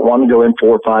talk about wanting to go in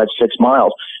 4, 5, 6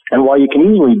 miles. And while you can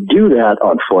easily do that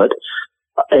on foot,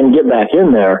 and get back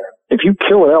in there, if you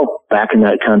kill an elk back in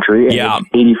that country and it's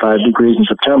 85 degrees in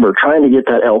September, trying to get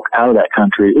that elk out of that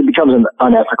country, it becomes an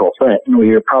unethical thing.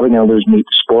 You're probably going to lose meat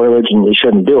to spoilage, and you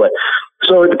shouldn't do it.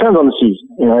 So it depends on the season.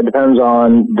 It depends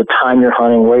on the time you're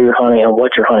hunting, where you're hunting, and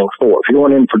what you're hunting for. If you're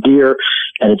going in for deer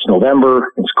and it's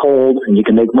November, it's cold, and you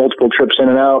can make multiple trips in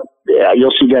and out, yeah,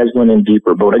 you'll see guys going in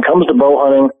deeper. But when it comes to bow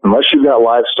hunting, unless you've got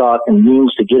livestock and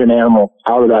means to get an animal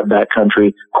out of that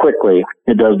backcountry quickly,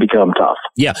 it does become tough.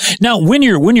 Yeah. Now, when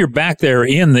you're back there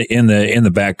in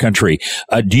the backcountry,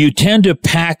 do you tend to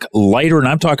pack lighter? And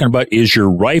I'm talking about, is your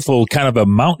rifle kind of a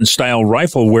mountain style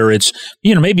rifle where it's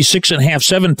maybe 6.5,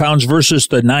 7 pounds versus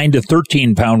the 9 to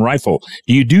 13 pound rifle?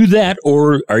 Do you do that,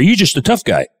 or are you just a tough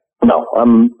guy? No,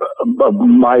 I'm a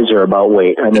miser about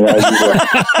weight. I mean, I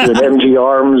use an MG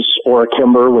Arms or a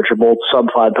Kimber, which are both sub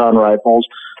 5 pound rifles.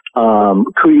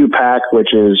 Kuiu pack,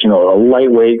 which is, a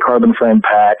lightweight carbon frame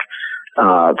pack,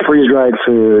 freeze dried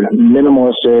food,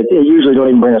 minimalistic. I usually don't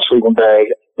even bring a sleeping bag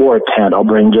or a tent. I'll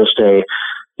bring just a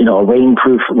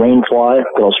rainproof rain fly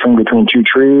that I'll string between 2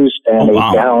 trees and a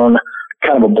down,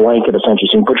 kind of a blanket essentially.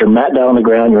 So you can put your mat down on the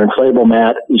ground, your inflatable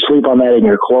mat, you sleep on that in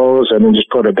your clothes, and then just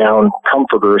put a down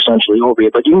comforter essentially over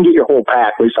it. But you can get your whole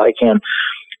pack, at least I can,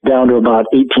 down to about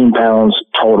 18 pounds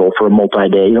total for a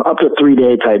multi-day, up to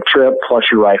 3-day type trip plus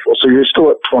your rifle. So you're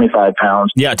still at 25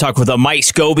 pounds. Yeah, talk with Mike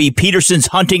Scovey, Peterson's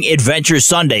Hunting Adventures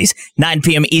Sundays, 9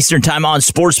 p.m. Eastern Time on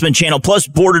Sportsman Channel, plus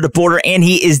Border to Border, and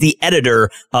he is the editor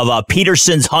of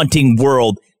Peterson's Hunting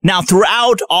World. Now,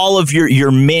 throughout all of your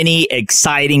many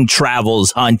exciting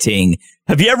travels hunting,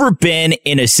 have you ever been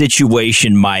in a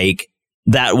situation, Mike,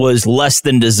 that was less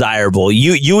than desirable?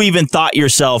 You even thought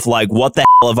yourself, like, what the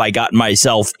hell have I gotten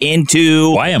myself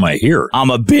into? Why am I here?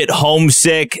 I'm a bit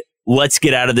homesick. Let's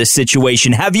get out of this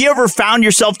situation. Have you ever found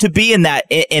yourself to be in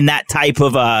that type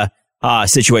of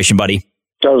situation, buddy?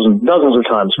 Dozens of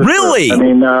times. Really? Sure. I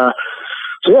mean,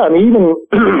 so yeah, I mean, even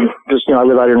just, I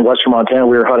live out here in western Montana.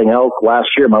 We were hunting elk last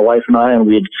year, my wife and I, and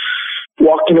we'd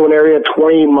walked into an area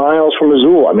 20 miles from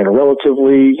Missoula. I mean, a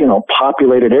relatively,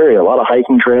 populated area, a lot of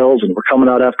hiking trails, and we're coming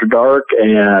out after dark,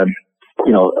 and,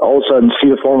 all of a sudden see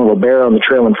the form of a bear on the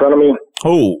trail in front of me.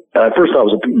 Oh. At first I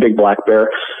thought it was a big black bear.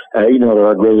 Even though there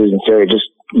are grizzlies in this area, just,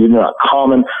 not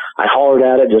common. I hollered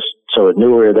at it just so it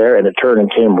knew we were there, and it turned and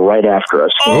came right after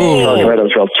us. Oh. Right on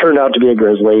the trail. It turned out to be a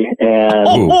grizzly,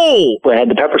 and we had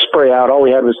the pepper spray out. All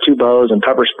we had was 2 bows and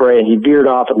pepper spray, and he veered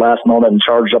off at last moment and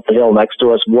charged up the hill next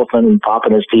to us, woofing and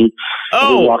popping his teeth.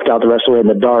 And we walked out the rest of the way in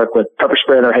the dark with pepper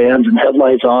spray in our hands and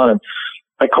headlights on, and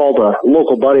I called a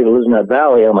local buddy that lives in that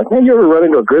valley. I'm like, man, you ever run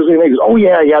into a grizzly? And he goes, oh,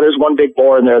 yeah, there's one big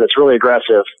boar in there that's really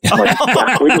aggressive. I'm like,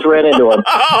 yeah, we just ran into him.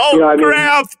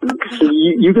 Crap. So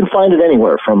you can find it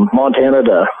anywhere from Montana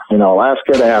to,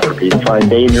 Alaska to Africa. You can find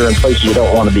danger in places you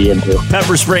don't want to be into.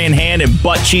 Pepper spray in hand and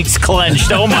butt cheeks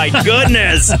clenched. Oh, my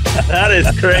goodness. That is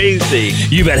crazy.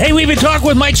 You bet. Hey, we've been talking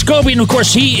with Mike Scovey, and, of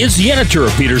course, he is the editor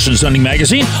of Peterson's Hunting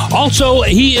Magazine. Also,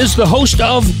 he is the host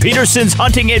of Peterson's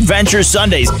Hunting Adventures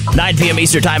Sundays, 9 p.m.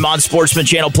 Eastern Time on Sportsman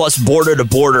Channel, plus Border to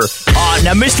Border.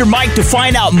 Now, Mr. Mike, to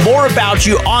find out more about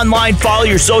you online, follow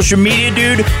your social media,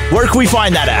 dude. Where can we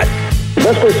find that at? The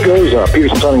best place to go is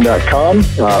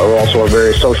PetersonsHunting.com, or also our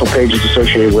various social pages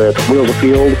associated with Wheels of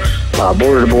Field,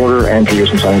 Border to Border and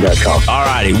PetersonsHunting.com. All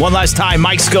righty. One last time,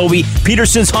 Mike Scobie,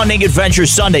 Peterson's Hunting Adventure,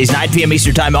 Sundays, 9 p.m.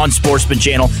 Eastern Time on Sportsman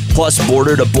Channel, plus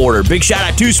Border to Border. Big shout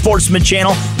out to Sportsman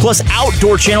Channel, plus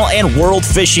Outdoor Channel and World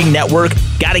Fishing Network.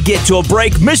 Got to get to a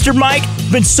break. Mr. Mike,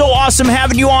 been so awesome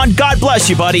having you on. God bless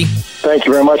you, buddy. Thank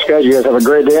you very much, guys. You guys have a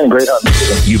great day and a great hunt.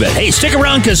 You bet. Hey, stick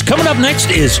around, because coming up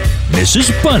next is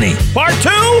Mrs. Bunny. Part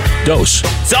 2? Dose.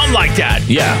 Something like that.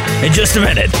 Yeah. In just a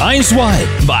minute. Eins, zwei.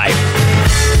 Bye.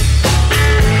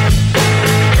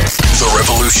 The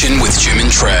Revolution with Jim and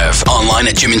Trav. Online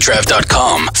at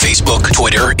jimandtrav.com. Facebook,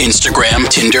 Twitter, Instagram,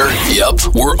 Tinder. Yup,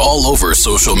 we're all over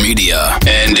social media.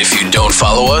 And if you don't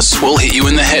follow us, we'll hit you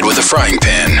in the head with a frying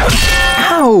pan.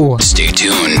 Ow! Stay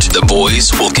tuned. The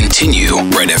boys will continue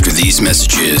right after these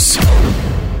messages.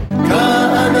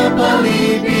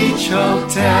 Kaanapali Beach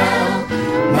Hotel,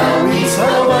 Maui's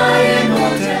Hawaiian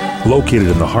Hotel. Located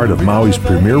in the heart of Maui's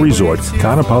premier resort,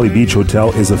 Kaanapali Beach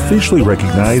Hotel is officially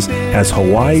recognized as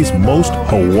Hawaii's most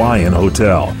Hawaiian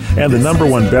hotel and the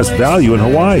 #1 best value in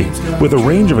Hawaii. With a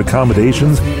range of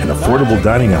accommodations and affordable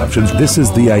dining options, this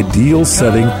is the ideal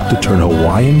setting to turn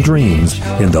Hawaiian dreams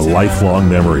into lifelong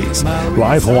memories.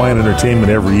 Live Hawaiian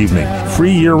entertainment every evening,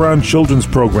 free year-round children's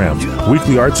programs,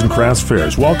 weekly arts and crafts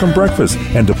fairs, welcome breakfast,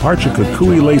 and departure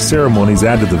kukui lei ceremonies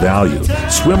add to the value.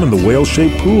 Swim in the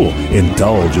whale-shaped pool,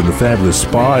 indulge in the fabulous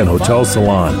spa and hotel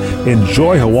salon.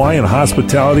 Enjoy Hawaiian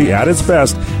hospitality at its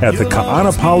best at the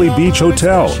Kaanapali Beach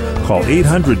Hotel. Call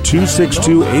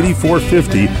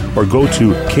 800-262-8450 or go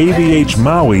to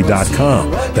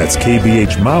kbhmaui.com. That's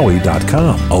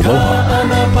kbhmaui.com. Aloha.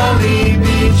 Kaanapali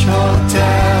Beach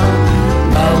Hotel,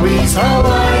 Maui's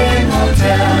Hawaiian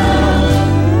Hotel.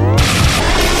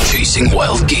 Chasing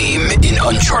wild game in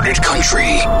uncharted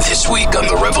country. This week on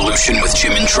The Revolution with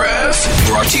Jim and Trav.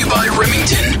 Brought to you by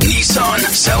Remington, Nissan,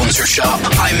 Silencer Shop,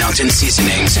 High Mountain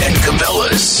Seasonings, and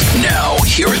Cabela's. Now,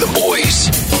 here are the boys.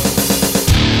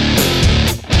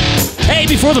 Hey,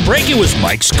 before the break, it was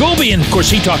Mike Scobie, and of course,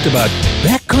 he talked about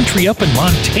backcountry up in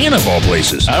Montana, of all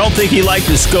places. I don't think he liked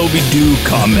the Scobie-Doo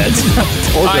comment.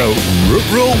 Or the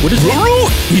what is it?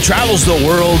 He travels the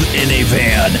world in a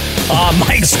van.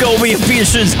 Mike Scobie of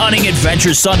Peterson's Hunting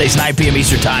Adventure, Sundays, 9 p.m.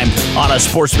 Eastern Time on a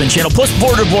Sportsman Channel. Plus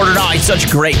Border to Border. Now, he's such a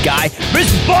great guy. Miss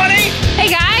Bunny! Hey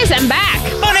guys, I'm back.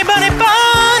 Bunny, Bunny,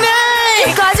 Bunny!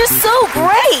 You guys are so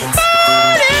great.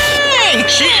 Bunny!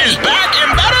 She is back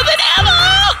and better than ever!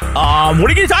 What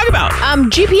are you going to talk about?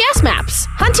 GPS maps.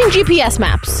 Hunting GPS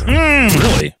maps.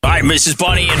 Really? All right, Mrs.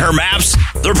 Bunny and her maps,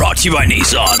 they're brought to you by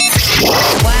Nissan.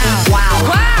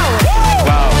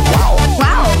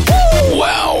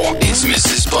 Wow, it's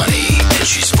Mrs. Bunny, and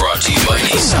she's brought to you by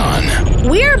Nissan.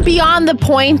 We're beyond the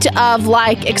point of,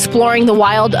 like, exploring the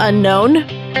wild unknown.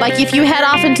 Like, if you head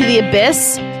off into the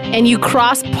abyss and you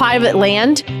cross private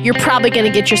land, you're probably going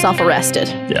to get yourself arrested.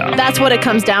 Yeah. That's what it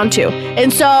comes down to.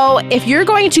 And so if you're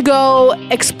going to go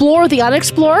explore the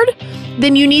unexplored,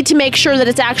 then you need to make sure that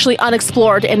it's actually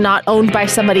unexplored and not owned by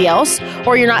somebody else,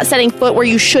 or you're not setting foot where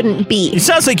you shouldn't be. It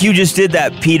sounds like you just did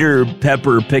that Peter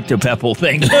Pepper picked a pepple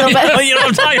thing. You know what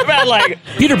I'm talking about? Like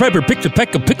Peter Pepper picked a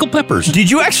peck of pickled peppers. Did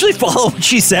you actually follow what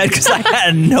she said? Because I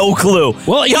had no clue.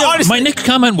 Well, honestly, my next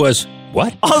comment was,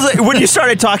 what? I was like, when you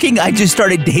started talking, I just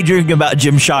started daydreaming about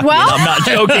Jim Shockey. Well, I'm not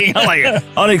joking. I'm like,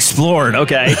 unexplored,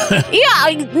 okay. Yeah,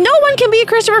 no one can be a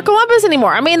Christopher Columbus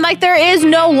anymore. I mean, like, there is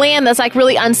no land that's, like,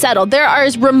 really unsettled. There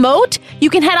is remote. You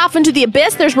can head off into the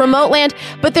abyss. There's remote land,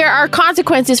 but there are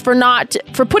consequences for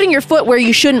putting your foot where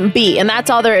you shouldn't be, and that's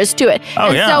all there is to it.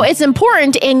 Oh, yeah. So it's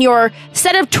important in your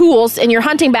set of tools in your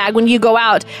hunting bag when you go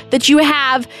out that you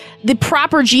have the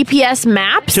proper GPS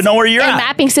maps to know where you're and at.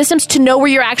 Mapping systems to know where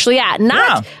you're actually at.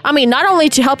 Not only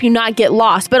to help you not get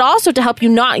lost, but also to help you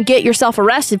not get yourself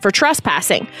arrested for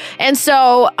trespassing. And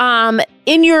so,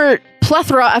 in your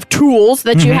plethora of tools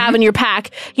that you have in your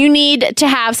pack, you need to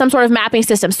have some sort of mapping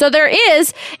system. So there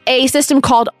is a system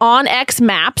called OnX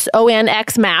Maps,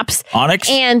 ONX Maps. OnX?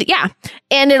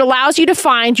 And it allows you to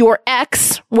find your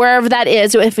X, wherever that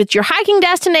is. So if it's your hiking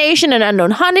destination, an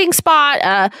unknown hunting spot,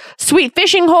 a sweet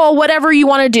fishing hole, whatever you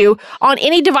want to do on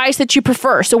any device that you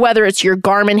prefer. So whether it's your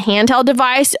Garmin handheld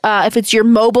device, if it's your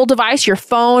mobile device, your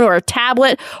phone or a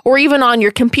tablet, or even on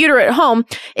your computer at home,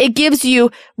 it gives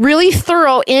you really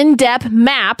thorough, in-depth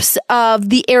maps of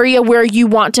the area where you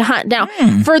want to hunt. Now,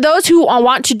 for those who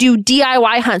want to do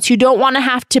DIY hunts, you don't want to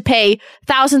have to pay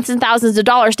thousands and thousands of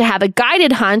dollars to have a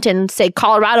guided hunt in, say,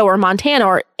 Colorado or Montana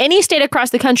or any state across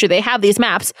the country, they have these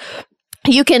maps.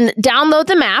 you can download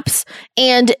the maps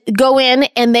and go in,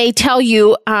 and they tell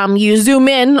you, you zoom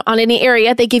in on any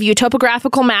area. They give you a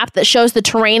topographical map that shows the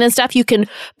terrain and stuff. You can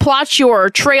plot your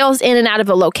trails in and out of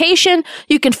a location.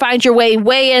 You can find your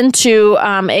way into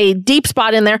a deep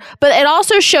spot in there, but it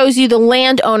also shows you the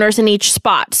landowners in each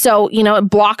spot. So, it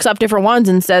blocks up different ones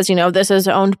and says, this is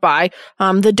owned by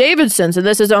the Davidsons, and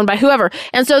this is owned by whoever.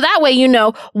 And so that way,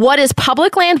 what is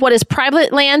public land, what is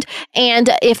private land, and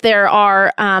if there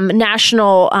are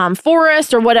national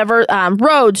forest or whatever,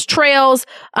 roads, trails,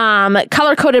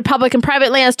 color-coded public and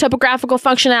private lands, topographical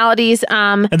functionalities.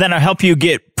 And then I'll help you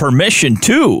get permission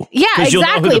too. Yeah, exactly. You'll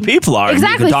know who the people are.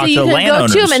 Exactly. You can talk so you to can go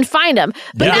to them and find them.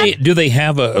 But do they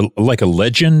have a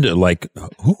legend? Like,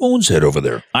 who owns it over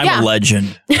there? I'm a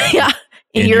legend. Yeah.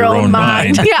 In your own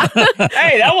mind. Yeah.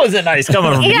 Hey, that wasn't nice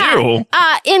coming from you.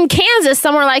 In Kansas,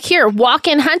 somewhere like here,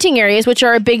 walk-in hunting areas, which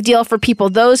are a big deal for people.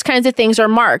 Those kinds of things are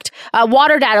marked.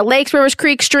 Water data, lakes, rivers,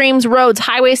 creeks, streams, roads,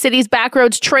 highways, cities, back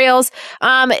roads, trails.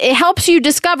 It helps you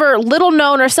discover little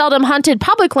known or seldom hunted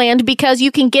public land, because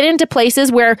you can get into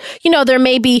places where, there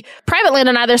may be private land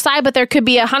on either side, but there could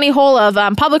be a honey hole of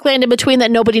public land in between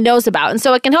that nobody knows about. And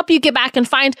so it can help you get back and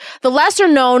find the lesser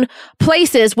known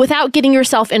places without getting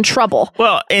yourself in trouble.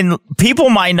 Well, and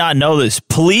people might not know this.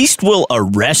 Police will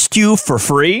arrest you for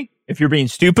free if you're being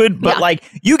stupid. But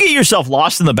you get yourself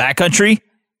lost in the backcountry,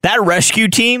 that rescue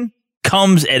team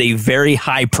comes at a very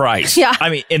high price. Yeah. I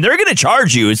mean, and they're going to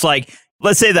charge you. It's like,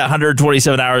 let's say that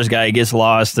 127 hours guy gets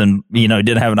lost and,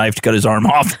 didn't have a knife to cut his arm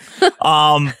off.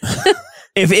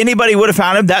 If anybody would have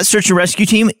found him, that search and rescue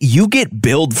team, you get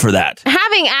billed for that.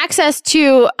 Having access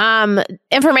to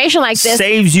information like this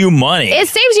saves you money. It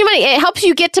saves you money. It helps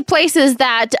you get to places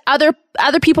that other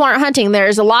people aren't hunting.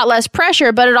 There's a lot less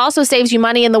pressure, but it also saves you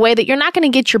money in the way that you're not going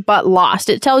to get your butt lost.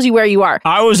 It tells you where you are.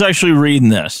 I was actually reading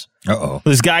this. Uh-oh.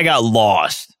 This guy got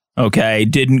lost. Okay,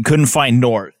 couldn't find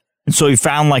north, and so he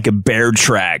found like a bear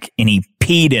track, and he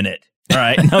peed in it. All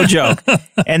right, no joke.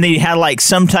 And they had like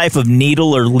some type of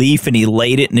needle or leaf, and he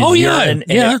laid it in his urine,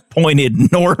 and it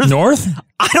pointed north. North?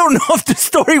 I don't know if the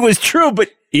story was true, but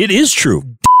it is true.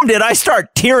 Did I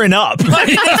start tearing up?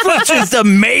 This was just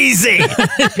amazing.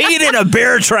 He in a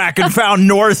bear track and found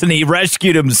north, and he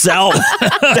rescued himself.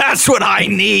 That's what I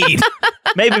need.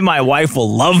 Maybe my wife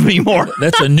will love me more.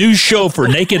 That's a new show for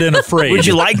Naked and Afraid. Would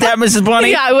you like that, Mrs.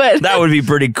 Bunny? Yeah, I would. That would be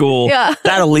pretty cool. Yeah.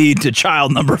 That'll lead to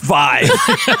child number 5.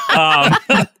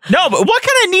 No, but what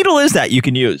kind of needle is that you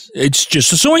can use? It's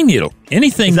just a sewing needle.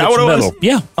 Anything that's metal.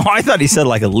 Yeah. Oh, I thought he said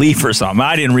like a leaf or something.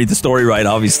 I didn't read the story right,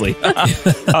 obviously.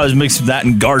 I was mixing that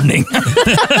and gardening.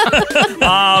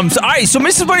 All right, so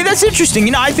Mrs. Bunny, that's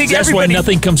interesting. I think that's why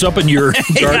nothing comes up in your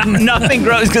garden. Yeah, nothing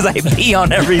grows because I pee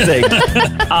on everything.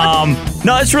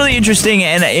 No, that's really interesting,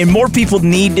 and more people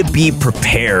need to be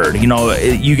prepared. You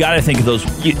got to think of those.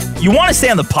 You want to stay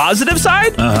on the positive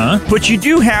side, but you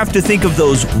do have to think of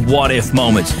those what-if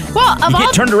moments. Well, you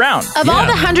get turned around. Of all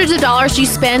the hundreds of dollars you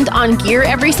spend on gear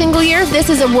every single year, this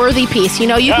is a worthy piece. You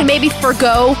can maybe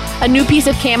forgo a new piece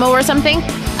of camo or something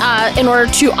in order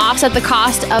to offset the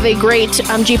cost of a great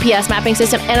GPS mapping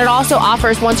system. And it also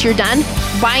offers, once you're done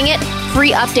buying it,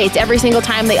 free updates every single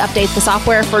time they update the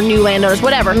software for new landowners,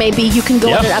 whatever. Maybe you can go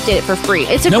in and update it for free.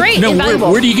 It's great and valuable.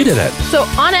 Where do you get it at? So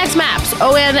Onyx Maps,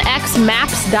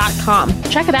 onxmaps.com.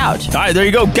 Check it out. All right, there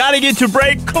you go. Gotta get to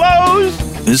break. Close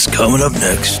is coming up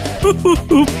next.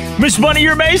 Miss Bunny,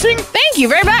 you're amazing. Thank you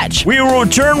very much. We will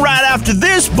return right after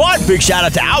this, but big shout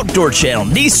out to Outdoor Channel,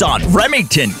 Nissan,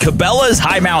 Remington, Cabela's,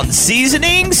 High Mountain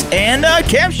Seasonings, and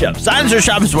Camp Chef. Signs are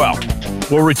shop as well.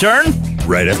 We'll return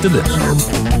right after this.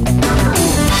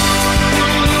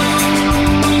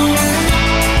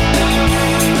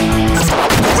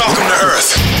 Welcome to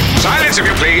Earth. Silence, if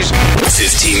you please.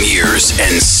 15 years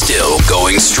and still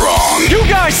going strong. You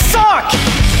guys suck!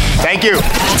 Thank you.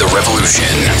 The Revolution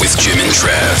with Jim and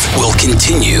Trav will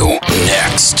continue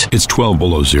next. It's 12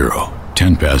 below zero,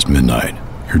 10 past midnight.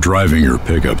 You're driving your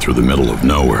pickup through the middle of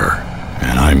nowhere.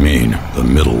 And I mean the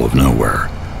middle of nowhere.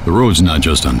 The road's not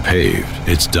just unpaved,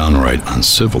 it's downright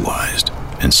uncivilized.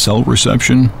 And cell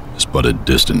reception is but a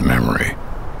distant memory.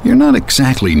 You're not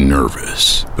exactly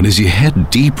nervous, but as you head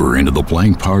deeper into the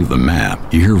blank part of the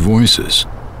map, you hear voices.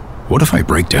 What if I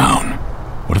break down?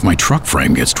 What if my truck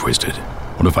frame gets twisted?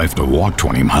 What if I have to walk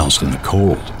 20 miles in the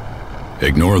cold?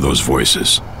 Ignore those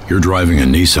voices. You're driving a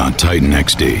Nissan Titan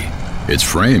XD. Its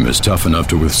frame is tough enough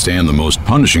to withstand the most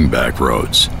punishing back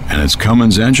roads, and its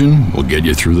Cummins engine will get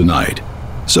you through the night.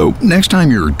 So next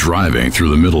time you're driving through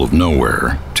the middle of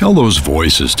nowhere, tell those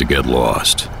voices to get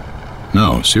lost.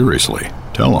 No, seriously,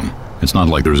 tell them. It's not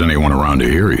like there's anyone around to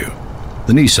hear you.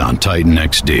 The Nissan Titan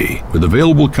XD with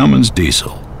available Cummins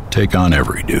diesel. take on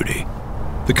every duty.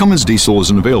 The Cummins diesel is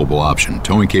an available option.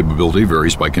 Towing capability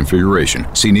varies by configuration.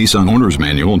 See Nissan Owner's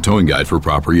Manual and Towing Guide for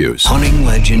proper use. Hunting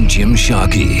legend Jim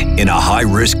Shockey in a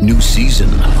high-risk new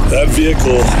season. That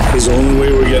vehicle is the only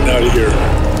way we're getting out of here.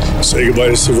 Say goodbye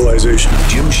to civilization.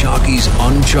 Jim Shockey's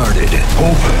Uncharted.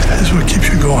 Hope is what keeps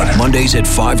you going. Mondays at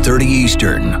 5:30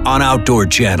 Eastern on Outdoor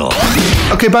Channel.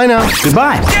 Okay, bye now.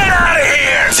 Goodbye. Get out of here!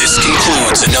 This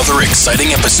concludes another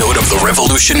exciting episode of The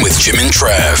Revolution with Jim and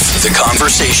Trav. The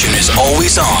conversation is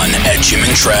always on at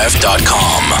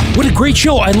jimandtrav.com. What a great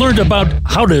show. I learned about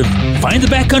how to find the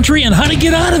backcountry and how to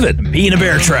get out of it. Be in a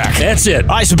bear track. That's it.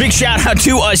 All right, so big shout out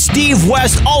to Steve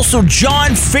West, also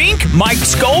John Fink, Mike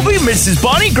Scobie, Mrs.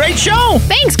 Bunny. Great show.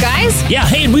 Thanks, guys. Yeah,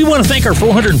 hey, and we want to thank our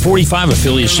 445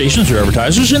 affiliate stations or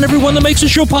advertisers and everyone that makes the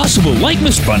show possible, like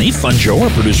Miss Bunny, Fun Joe, our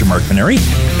producer Mark Paneri,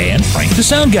 and Frank the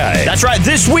Sound Guy. That's right.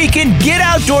 This weekend, get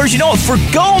outdoors. You know,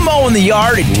 forgo mowing the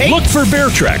yard and look for bear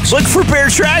tracks. Look for bear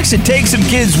tracks and take some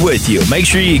kids with you. Make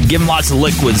sure you give them lots of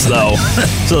liquids, though,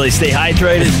 so they stay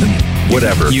hydrated.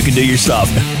 Whatever. You can do your stuff.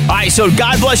 All right, so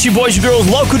God bless you, boys and girls.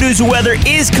 Local news and weather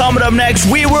is coming up next.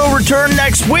 We will return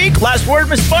next week. Last word,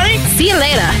 Miss Bunny? See you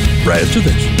later. Right after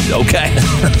this. Okay.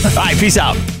 All right, peace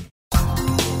out.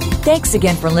 Thanks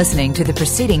again for listening to the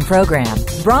preceding program,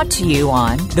 brought to you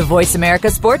on the Voice America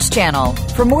Sports Channel.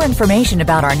 For more information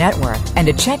about our network and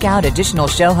to check out additional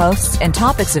show hosts and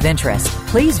topics of interest,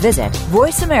 please visit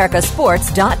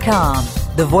voiceamericasports.com.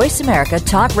 The Voice America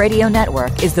Talk Radio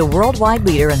Network is the worldwide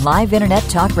leader in live Internet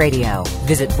talk radio.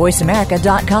 Visit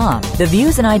voiceamerica.com. The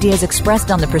views and ideas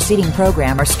expressed on the preceding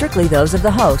program are strictly those of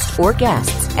the host or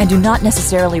guests and do not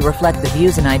necessarily reflect the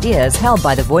views and ideas held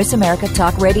by the Voice America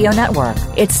Talk Radio Network,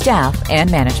 its staff, and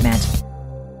management.